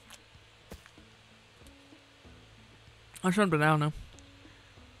 I shouldn't be down now.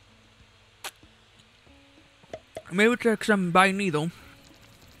 Maybe check some by needle.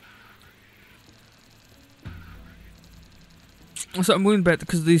 So I'm willing to bet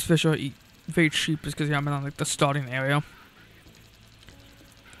because these fish are very cheap is because I'm in like the starting area.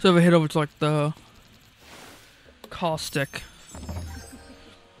 So if I head over to like the caustic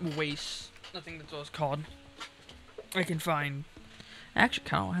waste, I think that's what it's called, I can find. Actually,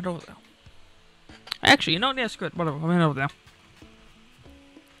 can I head over there? Actually, you know, yeah, screw it, whatever, I'm heading over there.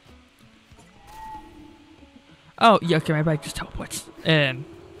 Oh, yeah, okay, my bike just teleports. And,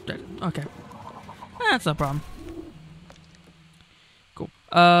 okay. That's no problem. Cool.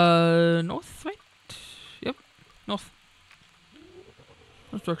 North, right? Yep, north.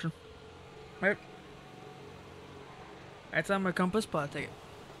 Construction. Right. That's on my compass, but I'll take it.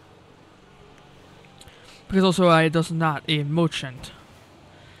 Because also I does not a merchant.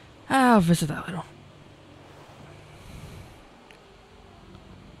 I'll visit that little.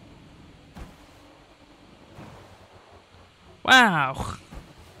 Wow.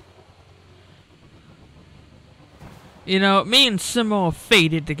 You know, me and Simo are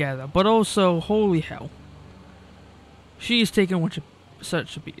faded together, but also, holy hell. She's taking what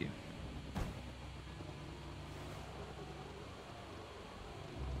such to be.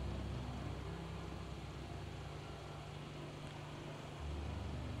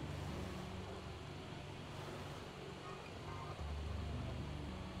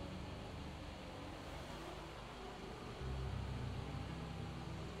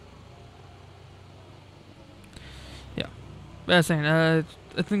 Yeah, that's saying. I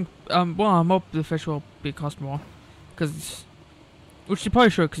think well, I'm hope the fish will be cost more, because. Which you probably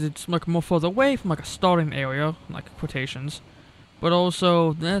should, because it's like more further away from like a starting area, like quotations. But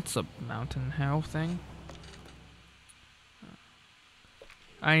also, that's a mountain hell thing.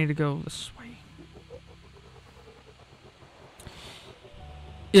 I need to go this way.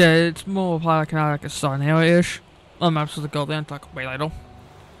 Yeah, it's more probably like a starting area-ish. I'm supposed to go there and talk way later.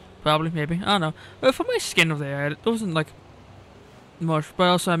 Probably, maybe. I don't know. But for my skin over there, it wasn't like much. But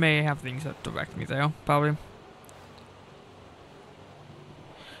also, I may have things that direct me there. Probably.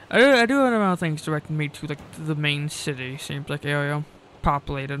 I do have a lot of things directing me to like the main city, seems like area,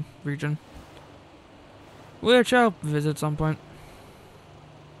 populated region, which I'll visit at some point.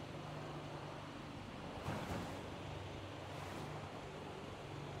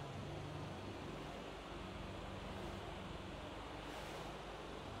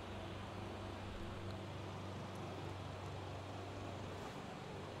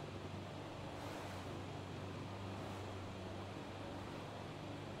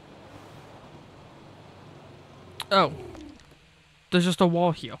 Oh. There's just a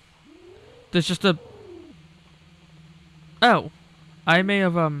wall here. There's just a... Oh. I may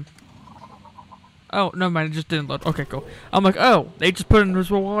have, Oh, no mind, it just didn't load. Okay, cool. I'm like, oh, they just put an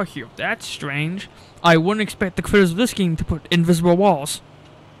invisible wall here. That's strange. I wouldn't expect the creators of this game to put invisible walls.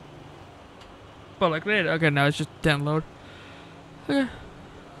 But like, they did. Okay, now it's just didn't load. Okay.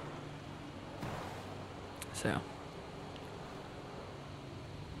 So.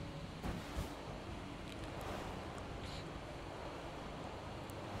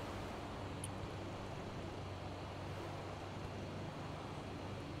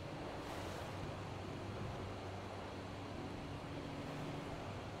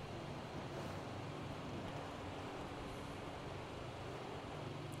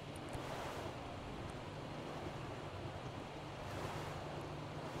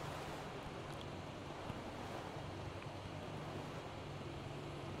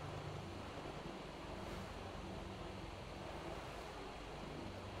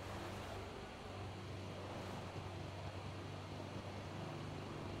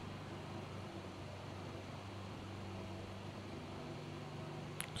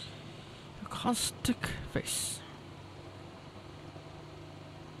 Caustic face.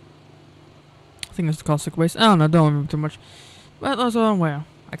 I think it's the caustic waste. I don't know, don't remember too much. But that's all I'm aware.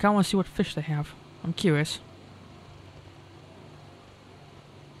 I kinda wanna see what fish they have. I'm curious.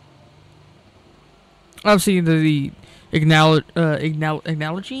 Obviously the analogy,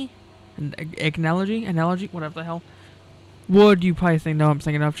 whatever the hell. What do you probably think? No, I'm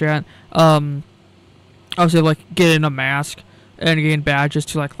thinking of, chat. Obviously, like getting a mask and getting badges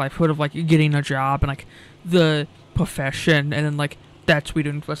to like livelihood of like getting a job and like the profession, and then like that's what we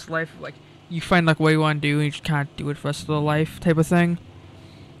do for the rest of life. Like you find like what you want to do and you just can't do it for the rest of the life type of thing.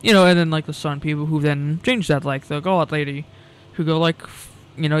 You know, and then like the some people who then change that, like the god lady, who go like,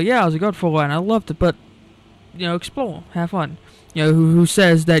 you know, yeah, I was a god for a while and I loved it, but you know, explore, have fun. You know, who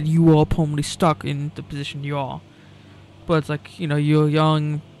says that you are permanently stuck in the position you are. But it's like, you know, you're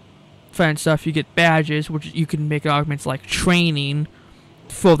young, fan stuff, you get badges, which you can make arguments like training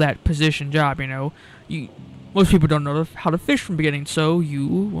for that position job, you know. Most people don't know how to fish from the beginning, so you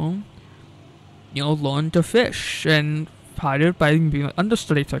will, you know, learn to fish and hide it by being an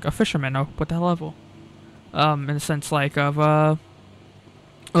understudy to like a fisherman or what the level. In a sense like of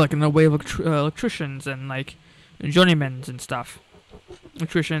like in the way of electricians and like journeymen and stuff.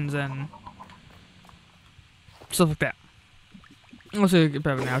 Electricians and stuff like that. That's a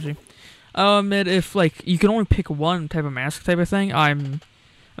better analogy. I'll admit, if like you can only pick one type of mask type of thing, I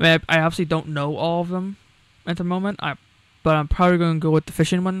obviously don't know all of them at the moment. But I'm probably gonna go with the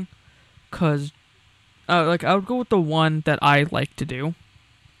fishing one, cause like I would go with the one that I like to do,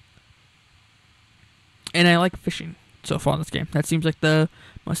 and I like fishing so far in this game. That seems like the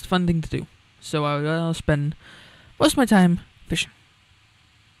most fun thing to do. So I'll spend most of my time fishing.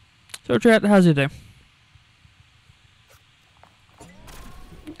 So chat, how's your day?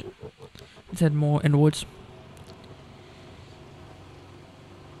 Let's head more inwards.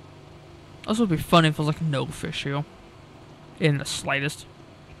 Also, it'd be funny if there was like no fish here, in the slightest.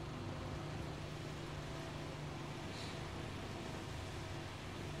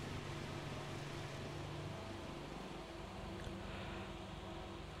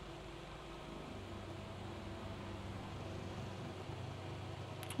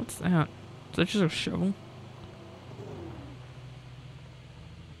 What's that? Is that just a shovel?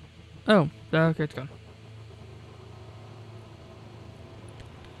 Oh, okay, it's gone.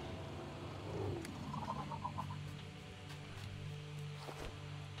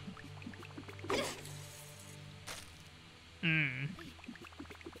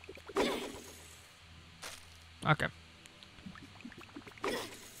 Okay. It's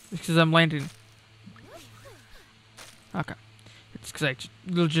because I'm landing. Okay. It's because I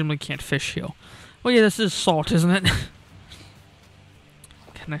legitimately can't fish here. Well, yeah, this is salt, isn't it?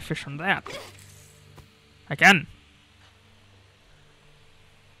 Can I fish from that? I can.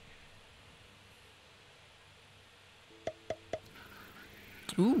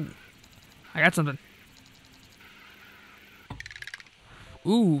 Ooh. I got something.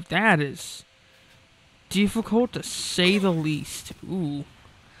 Ooh, that is difficult to say the least. Ooh.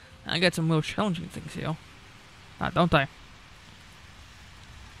 I got some real challenging things here. Don't I?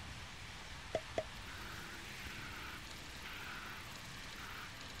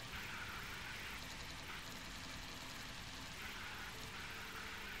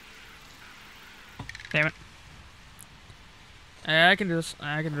 Damn it. I can do this.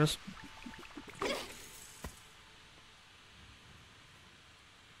 I can do this.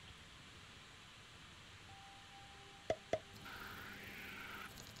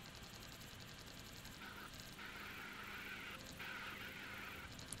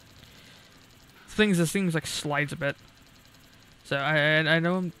 This thing's like slides a bit. So I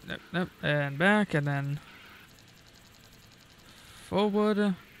know him. Nope, and back, and then forward,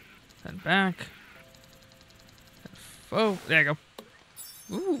 and back. Oh, there you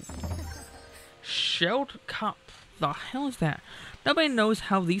go. Ooh. Shelled cup. The hell is that? Nobody knows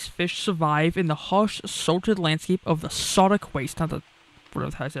how these fish survive in the harsh, salted landscape of the sodic waste. Not the,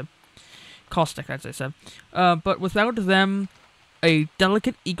 whatever I said. Caustic, as I said. But without them, a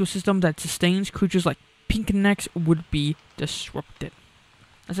delicate ecosystem that sustains creatures like pink necks would be disrupted.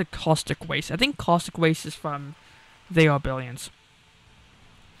 I said caustic waste. I think caustic waste is from They Are Billions.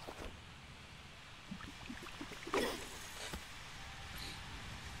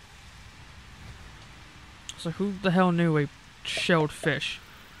 So who the hell knew a shelled fish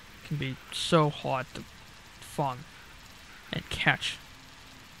can be so hard to fun and catch?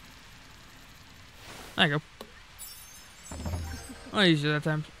 There you go. I'll use it that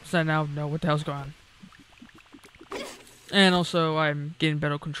time, so I now know what the hell's going on. And also, I'm getting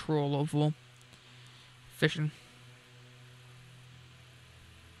better control over fishing.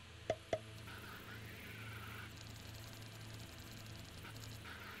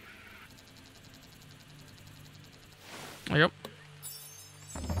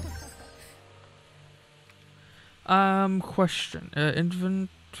 Question.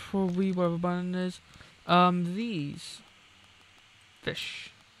 Inventory, whatever button is. These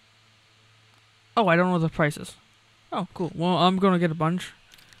fish. Oh, I don't know the prices. Oh, cool. Well, I'm gonna get a bunch.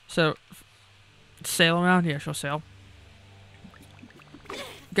 So, sail around? Yeah, sure, sail.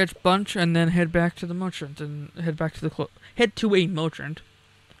 Get a bunch and then head back to the merchant and head back to the head to a merchant.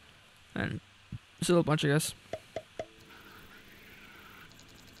 And sell a bunch, I guess.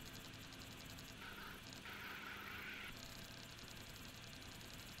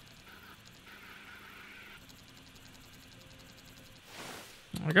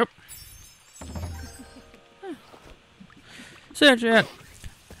 There we go. So, chat,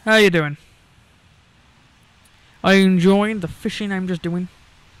 how you doing? Are you enjoying the fishing I'm just doing?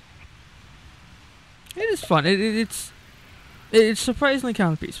 It is fun. It's surprisingly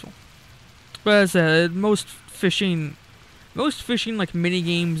kind of peaceful. But as I said, most fishing like mini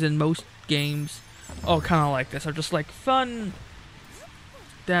games and most games, all kind of like this, are just like fun.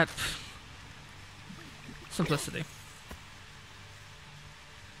 That simplicity.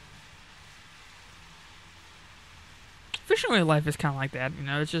 Fishing real life is kind of like that, you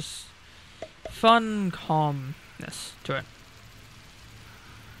know. It's just fun, calmness to it.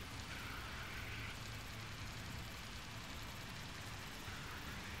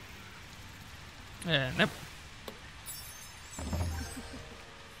 Nope.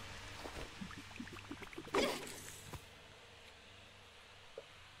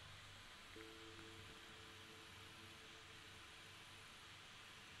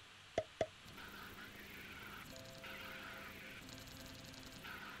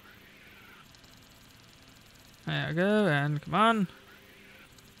 There we go, and come on.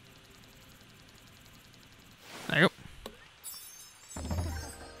 There you go.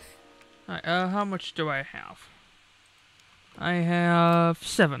 Alright, how much do I have? I have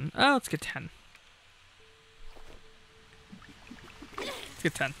 7. Oh, let's get 10. Let's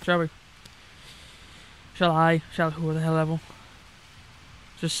get 10, shall we? Shall I? Shall who the hell ever?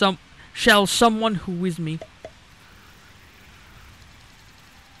 Just shall someone who is me?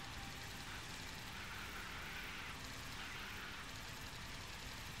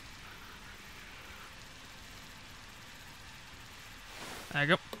 There you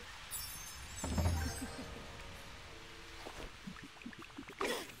go.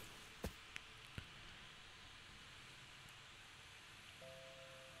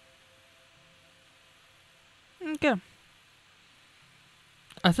 Okay.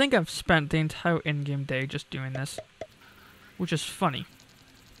 I think I've spent the entire in-game day just doing this, which is funny.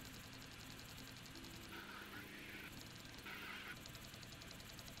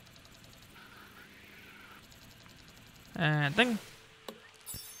 And ding.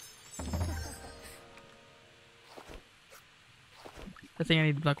 I think I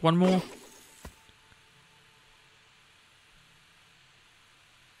need like one more.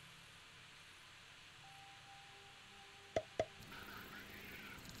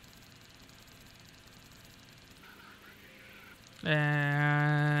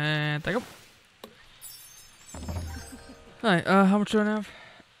 And there you go. Alright, how much do I have?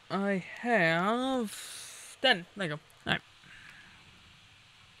 I have 10. There you go. Alright.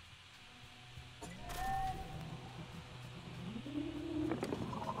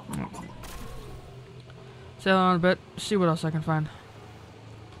 Sail on a bit, see what else I can find.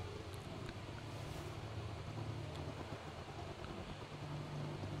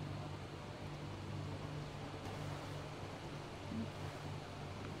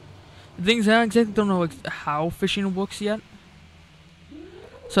 The things I exactly don't know how fishing works yet.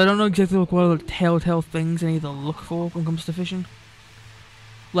 So I don't know exactly what are the telltale things I need to look for when it comes to fishing.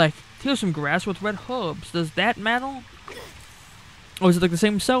 Like, here's some grass with red herbs. Does that matter? Or is it like the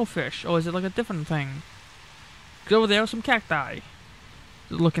same shellfish? Or is it like a different thing? Because over there are some cacti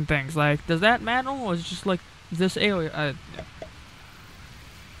looking things. Like, does that matter? Or is it just like this area? Yeah.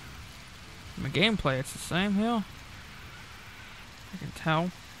 The gameplay, it's the same here. I can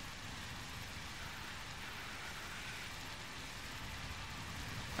tell.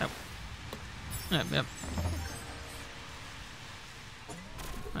 Yep. Yep.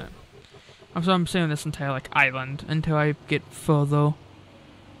 So I'm saying this entire like island until I get further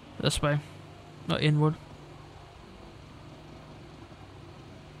this way, or inward.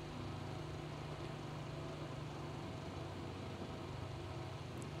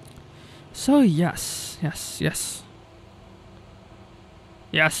 So yes.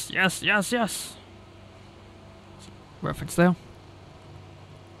 Reference there.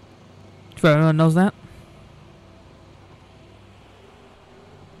 If everyone knows that.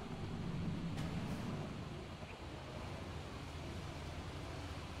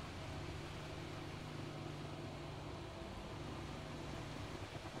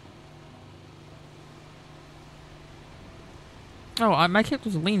 Oh, my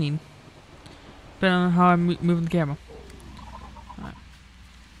character's leaning. Depending on how I'm moving the camera. Alright.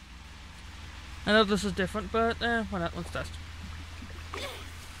 I know this is different, but why not? Let's test.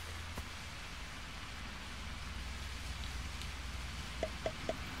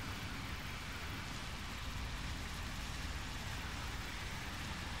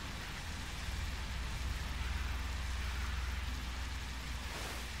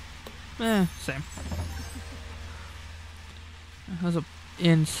 Same. There's an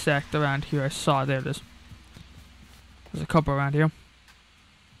insect around here. I saw it. There it is. There's a couple around here.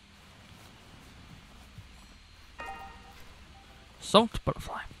 Salt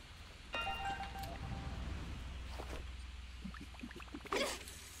butterfly.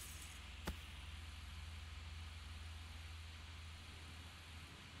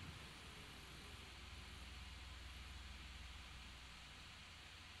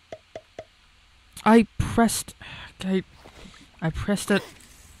 I pressed. Okay, I pressed it.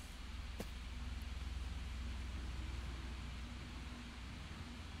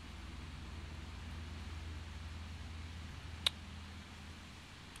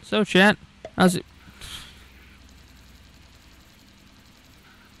 So, chat, how's it?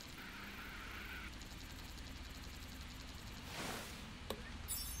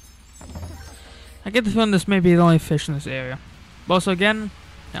 I get the feeling this may be the only fish in this area. But also, again,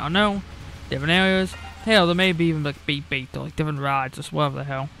 I don't know. Different areas. Hell, there may be even like bait or like different rides or whatever the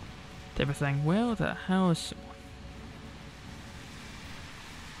hell. Type of thing. Where the hell is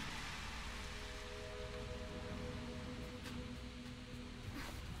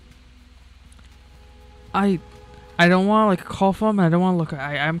I don't want to like call for him. I don't want to look.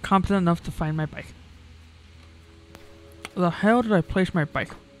 I'm competent enough to find my bike. The hell did I place my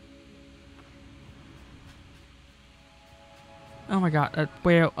bike? Oh my god!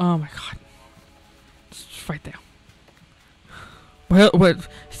 Where? Oh my god! It's right there. Where?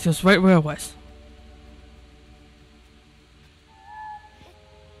 It's just right where it was.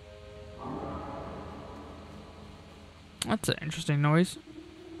 That's an interesting noise.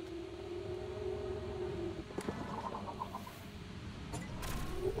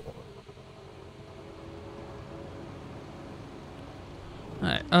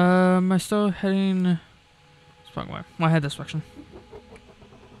 Alright, am I still heading this wrong way? Well, I head this direction.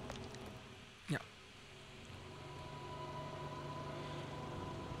 Yeah.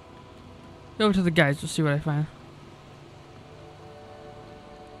 Go to the guys to see what I find.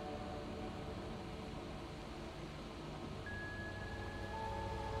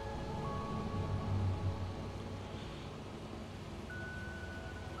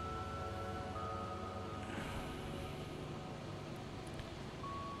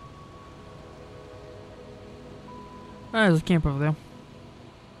 Ah, there's a camp over there.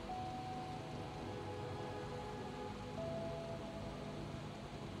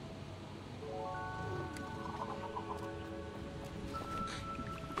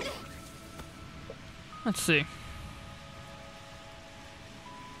 Let's see.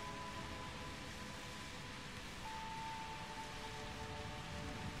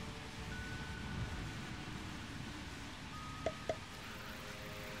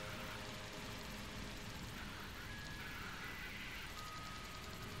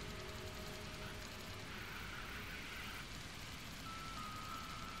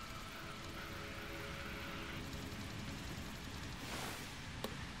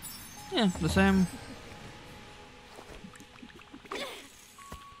 Yeah, the same.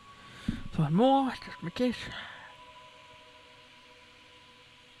 So one more, just in case.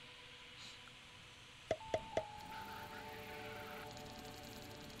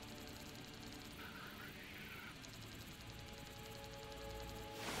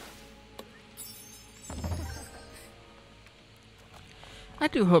 I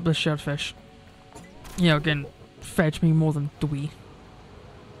do hope this shellfish, you know, can fetch me more than 3.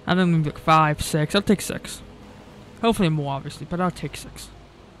 I don't think like 5, 6. I'll take 6. Hopefully more, obviously, but I'll take 6.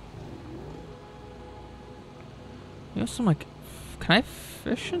 There's some like, can I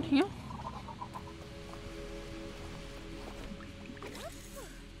fish in here?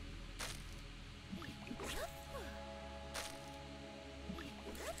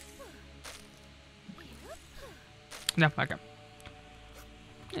 No, okay.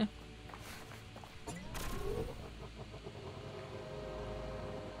 Yeah.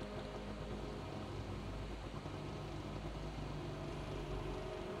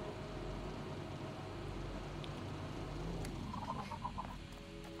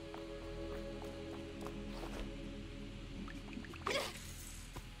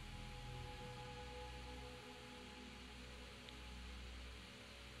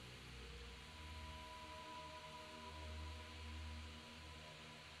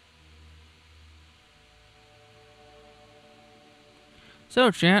 So,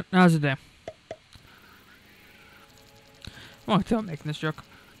 chat, how's the day? I won't tell making this joke.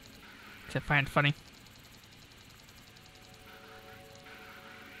 Because I find it funny.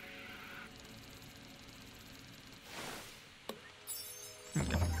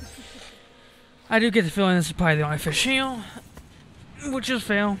 Okay. I do get the feeling this is probably the only fish here, which is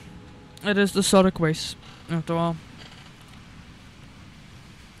fair. It is the Sodic Waste, after all.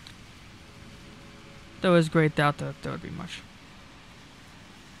 There is great doubt that there would be much.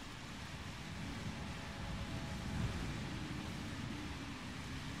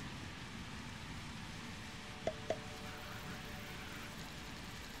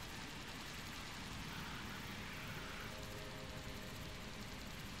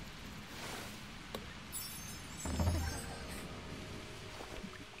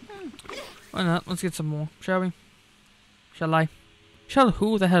 Why not? Let's get some more, shall we? Shall I? Shall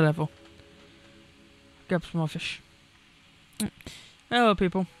who the hell ever? Grab some more fish. Hello,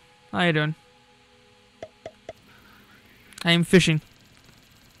 people. How you doing? I am fishing.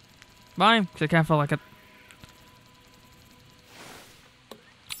 Why? Because I can't feel like it.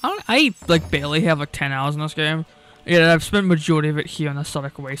 I like barely have like 10 hours in this game. Yeah, I've spent majority of it here on the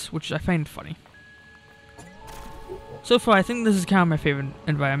Sodic Waste, which I find funny. So far, I think this is kind of my favorite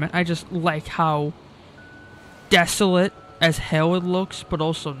environment. I just like how desolate as hell it looks, but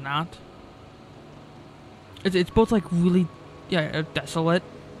also not. It's both like really, yeah, desolate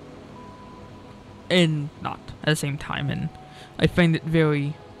and not at the same time, and I find it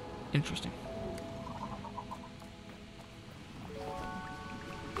very interesting.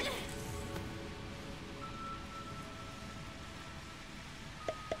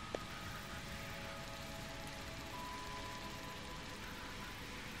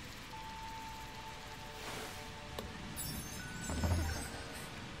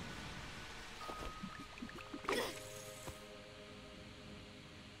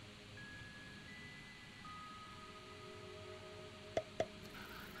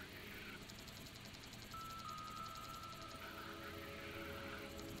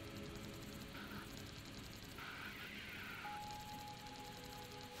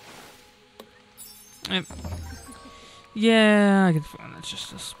 Yeah, I get the feeling that's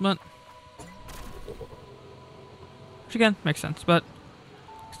just this, but which again makes sense, but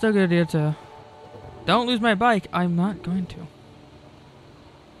still a good idea to don't lose my bike. I'm not going to.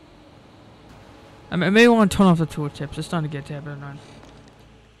 I may want to turn off the tooltips. It's starting to get a bit annoying.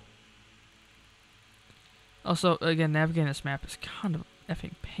 Also, again, navigating this map is kind of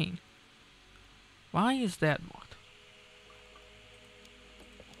effing pain. Why is that marked?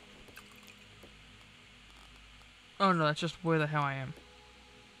 Oh no, that's just where the hell I am.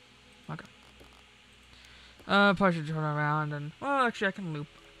 Okay. Probably should turn around and... Well, actually, I can loop.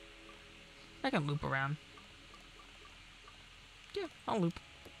 I can loop around. Yeah, I'll loop.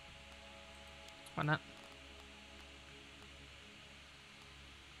 Why not?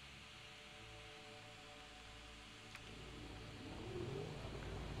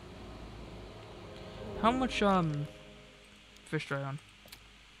 How much, fish do I on?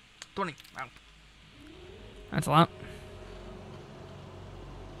 20. Wow. That's a lot.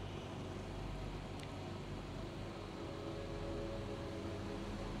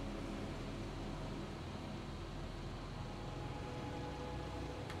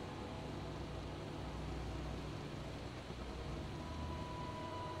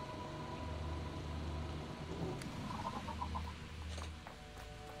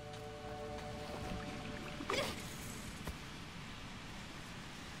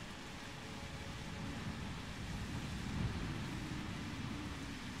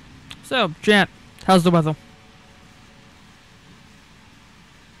 So, Jan, how's the weather?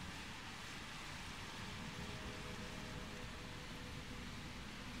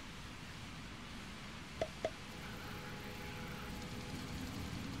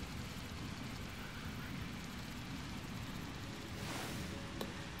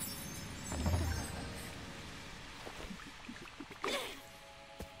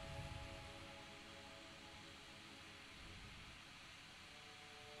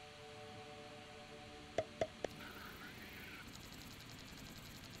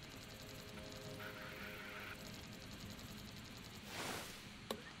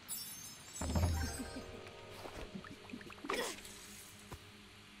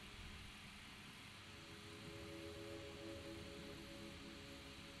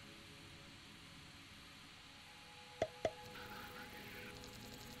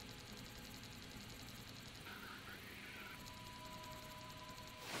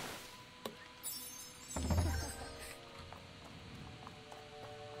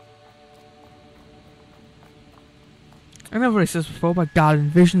 I remember what I said before, but God,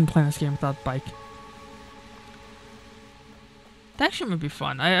 envision playing this game without bike. That actually might be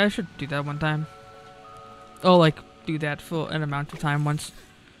fun. I should do that one time. Oh, like, do that for an amount of time once.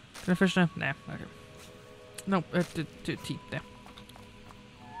 Can I fish now? Nah, okay. No, T, there.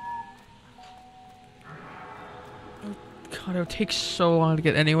 Oh, God, it would take so long to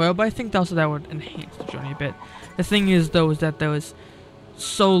get anywhere, but I think also that would enhance the journey a bit. The thing is, though, is that there was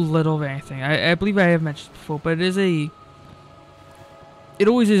so little of anything. I believe I have mentioned before, but it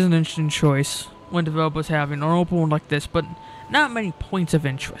always is an interesting choice when developers have an open world like this, but not many points of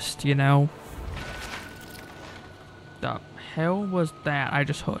interest, you know? The hell was that I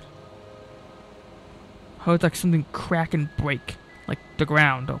just heard? Heard like something crack and break. Like the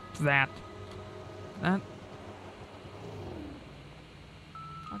ground or that. That's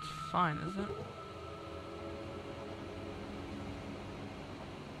fine, is it?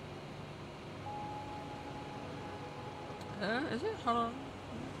 Is it? Hold on.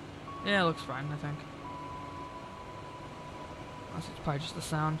 Yeah, it looks fine, I think. Unless it's probably just the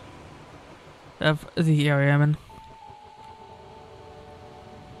sound of the area I'm in.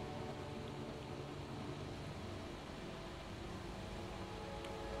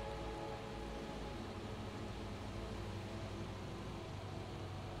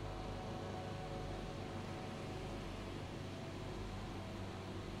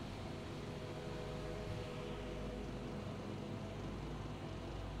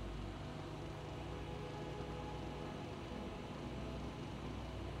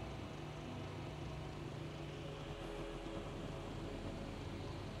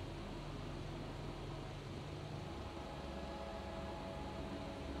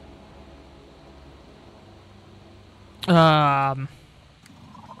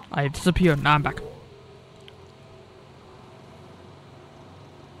 I disappeared. Now I'm back.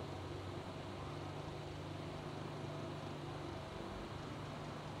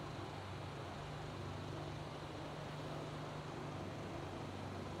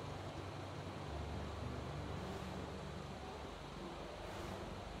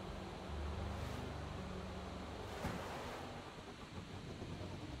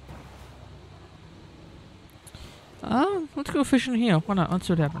 Let's go fishing here. Why not? Let's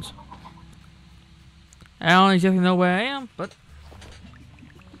see what happens. I don't exactly know where I am, but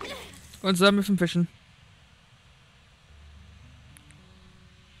let's stop me from fishing.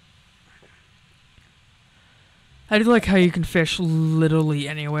 I do like how you can fish literally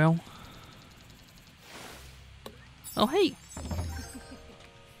anywhere. Oh, hey!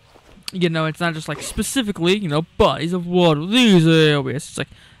 You know, it's not just like specifically, you know, bodies of water, these areas. It's like,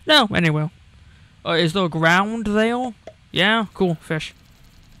 no, anywhere. Is there a ground there? Yeah, cool, fish.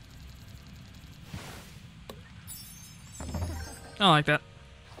 I like that.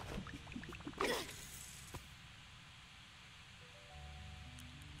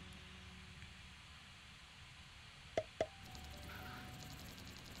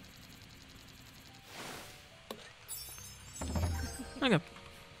 Okay.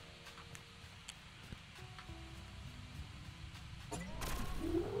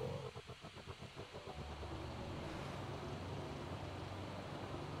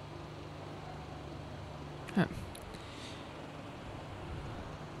 Okay.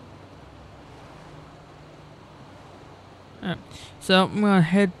 Alright. So I'm gonna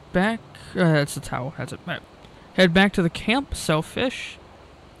head back. That's the towel. That's it. Right. Head back to the camp, sell fish.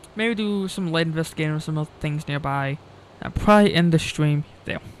 Maybe do some light investigating with some other things nearby. I'll probably end the stream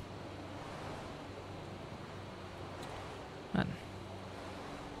there. Right.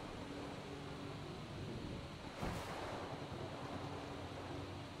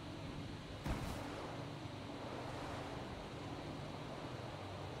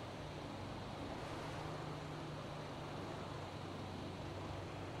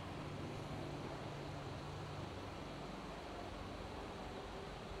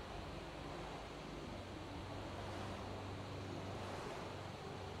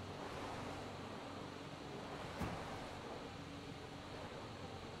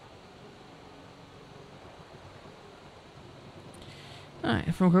 Alright,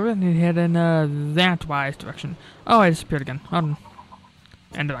 if I'm correct, I need to head in that wise direction. Oh, I disappeared again. Hold on.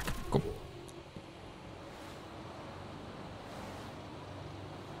 And back. Cool.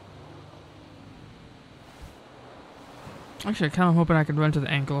 Actually, I'm kind of hoping I could run to the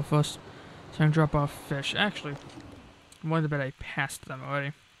angler first, so I can drop off fish. Actually, I'm willing to bet I passed them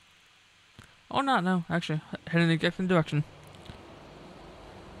already. Oh, not no. Actually, heading in the exact direction.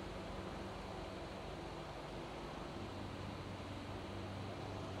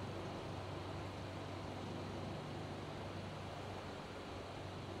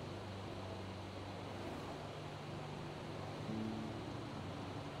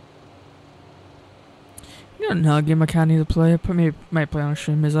 You know, another game I kind of need to play. I might play on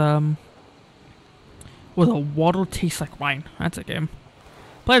stream is Will the water taste like wine? That's a game.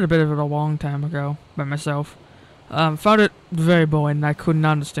 Played a bit of it a long time ago by myself. Found it very boring and I couldn't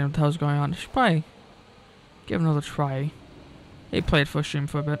understand what the hell was going on. I should probably give it another try. I played for stream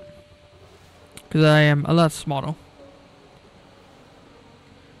for a bit. Because I am a lot smarter.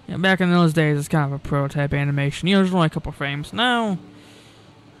 Yeah, back in those days, it's kind of a prototype animation. You know, there's only a couple frames. Now,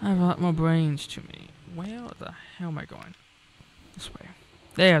 I have a lot more brains to me. Where the hell am I going? This way.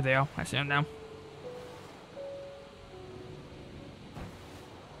 There they are. I see them now.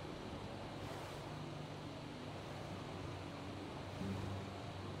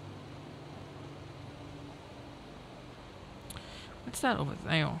 What's that over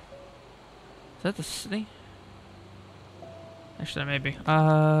there? Is that the city? Actually, maybe.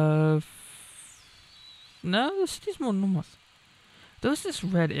 No, the city's more north. There's this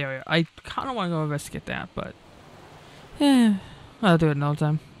red area. I kind of want to go investigate that, but yeah, I'll do it another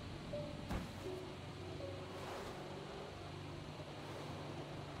time.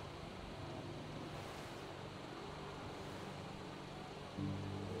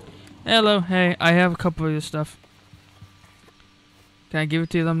 Hello, hey, I have a couple of this stuff. Can I give it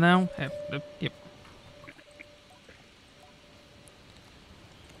to them now? Hey, yep.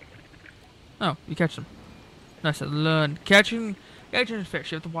 Oh, you catch them. I said learn. Catching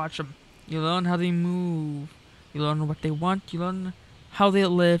fish, you have to watch them. You learn how they move. You learn what they want. You learn how they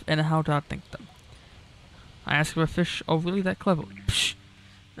live and how to outthink them. I ask if a fish are really that clever. Psh,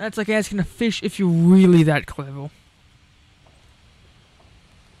 that's like asking a fish if you're really that clever.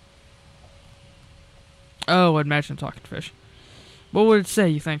 Oh, imagine talking to fish. What would it say,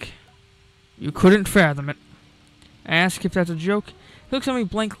 you think? You couldn't fathom it. I ask if that's a joke. He looks at me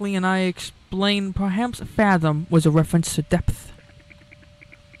blankly and I explain perhaps fathom was a reference to depth.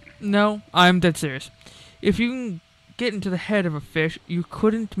 No, I'm dead serious. If you can get into the head of a fish, you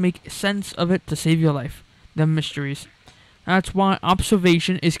couldn't make sense of it to save your life. The mysteries. That's why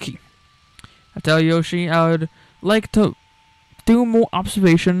observation is key. I tell Yoshi I would like to do more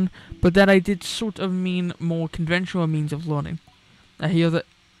observation, but that I did sort of mean more conventional means of learning. I hear the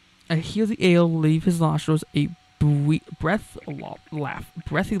ale leave his nostrils a breathy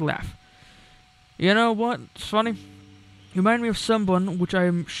laugh. You know what? It's funny. You remind me of someone which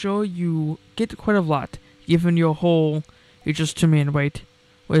I'm sure you get quite a lot, given your whole "you're just to me and wait."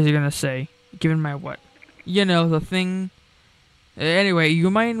 What is he gonna say? Given my what? You know, the thing. Anyway, you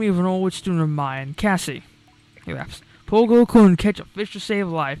remind me of an old student of mine, Cassie. He laughs. Poor girl couldn't catch a fish to save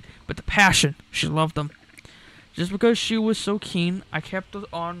life, but the passion, she loved them. Just because she was so keen, I kept her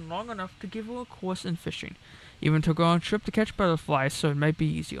on long enough to give her a course in fishing. Even took her on a trip to catch butterflies, so it might be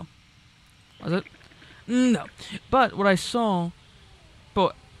easier. Was it? No. But I saw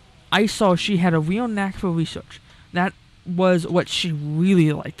she had a real knack for research. That was what she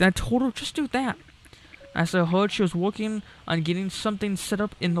really liked. And I told her, just do that. As I heard she was working on getting something set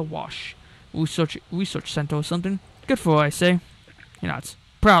up in the wash. Research center or something. Good for her, I say. He nods.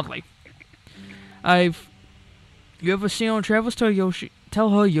 Proudly. You ever seen her on travels? Tell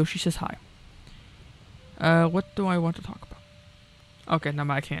her Yoshi says hi. What do I want to talk about? Okay, no,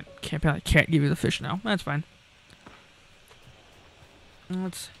 I can't give you the fish now. That's fine.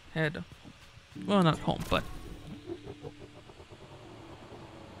 Let's head. Well, not home, but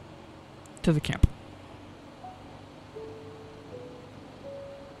to the camp.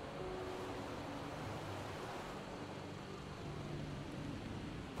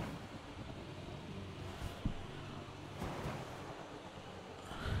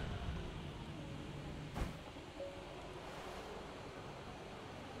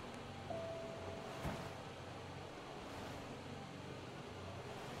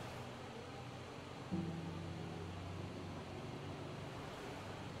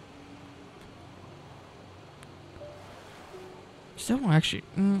 Still, actually,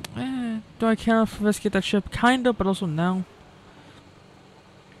 do I care if I get that ship? Kinda, but also no.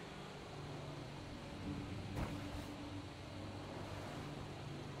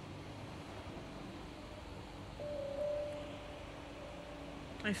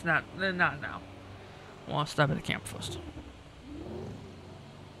 It's not now. Well, I'll stop at the camp first.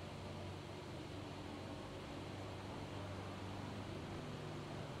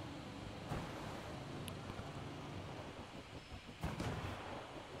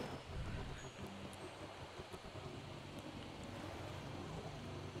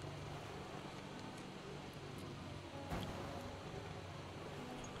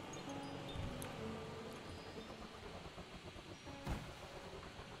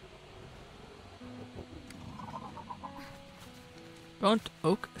 Burnt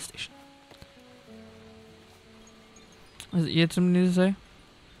Oak Station. Is it you had something to say?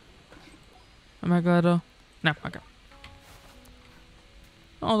 Am I good? No, okay.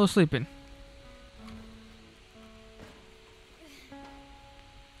 Oh, they're sleeping.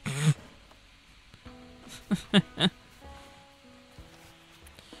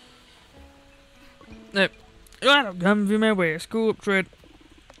 Yep. Right, come view my way. School upgrade.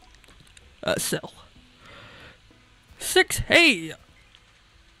 Sell. 6. Hey.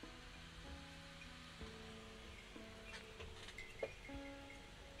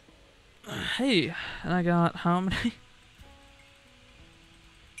 Hey, and I got how many?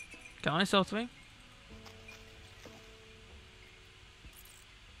 Can I sell 3?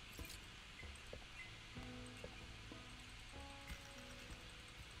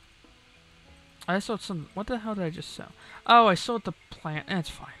 I sold some. What the hell did I just sell? Oh, I sold the plant. It's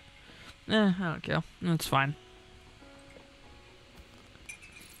fine. I don't care. It's fine.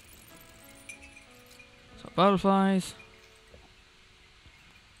 So butterflies.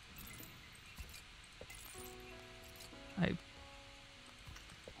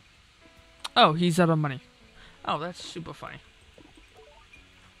 Oh, he's out of money. Oh, that's super funny.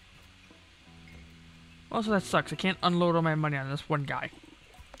 Also, that sucks. I can't unload all my money on this one guy.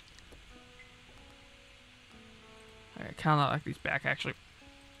 I kind of like these back, actually.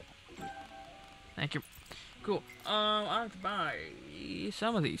 Thank you. Cool. I have to buy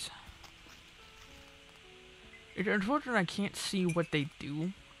some of these. It's unfortunate I can't see what they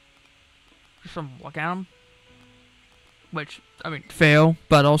do. Just from look at them. Which, I mean, fail,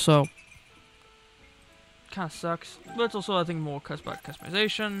 but also kind of sucks. But it's also, I think, more about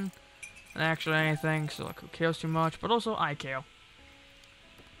customization than actually anything. So, like, who cares too much? But also, I care.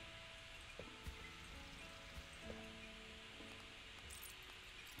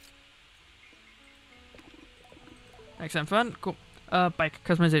 Excellent fun. Cool. Bike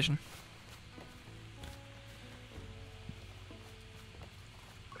customization.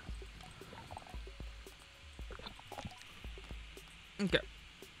 Okay.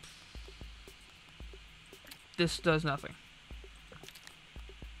 This does nothing.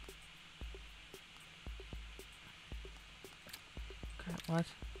 Okay, what?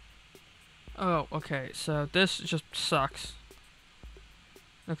 Oh, okay, so this just sucks.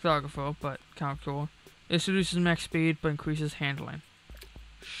 Lithographer, but kind of cool. This reduces max speed, but increases handling.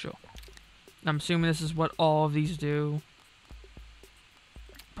 Sure. I'm assuming this is what all of these do.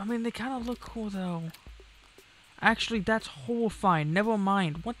 I mean, they kind of look cool, though. Actually, that's horrifying. Never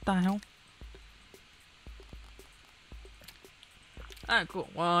mind. What the hell? Alright, cool.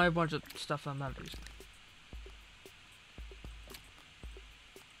 Well, I have a bunch of stuff on that reason.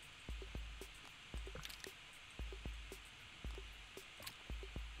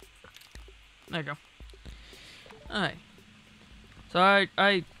 There you go. Alright. So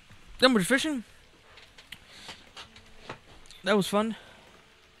I done with fishing. That was fun.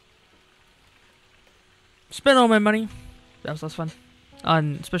 Spent all my money. That was less fun.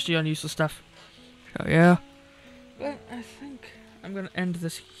 Especially on useless stuff. So yeah. But I think I'm gonna end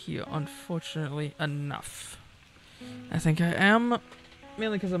this here, unfortunately enough. I think I am.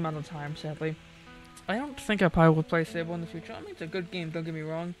 Mainly because I'm out of time, sadly. I don't think I probably will play Sable in the future. I mean, it's a good game, don't get me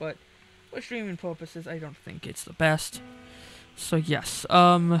wrong, but for streaming purposes, I don't think it's the best. So yes,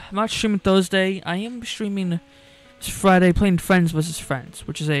 I'm not streaming Thursday. I am streaming Friday, playing Friends vs. Friends,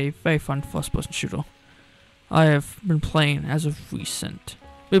 which is a very fun first-person shooter. I have been playing as of recent.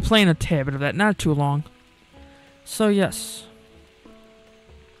 We've been playing a tad bit of that, not too long. So yes.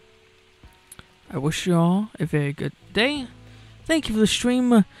 I wish you all a very good day. Thank you for the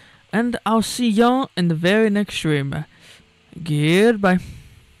stream, and I'll see y'all in the very next stream. Goodbye.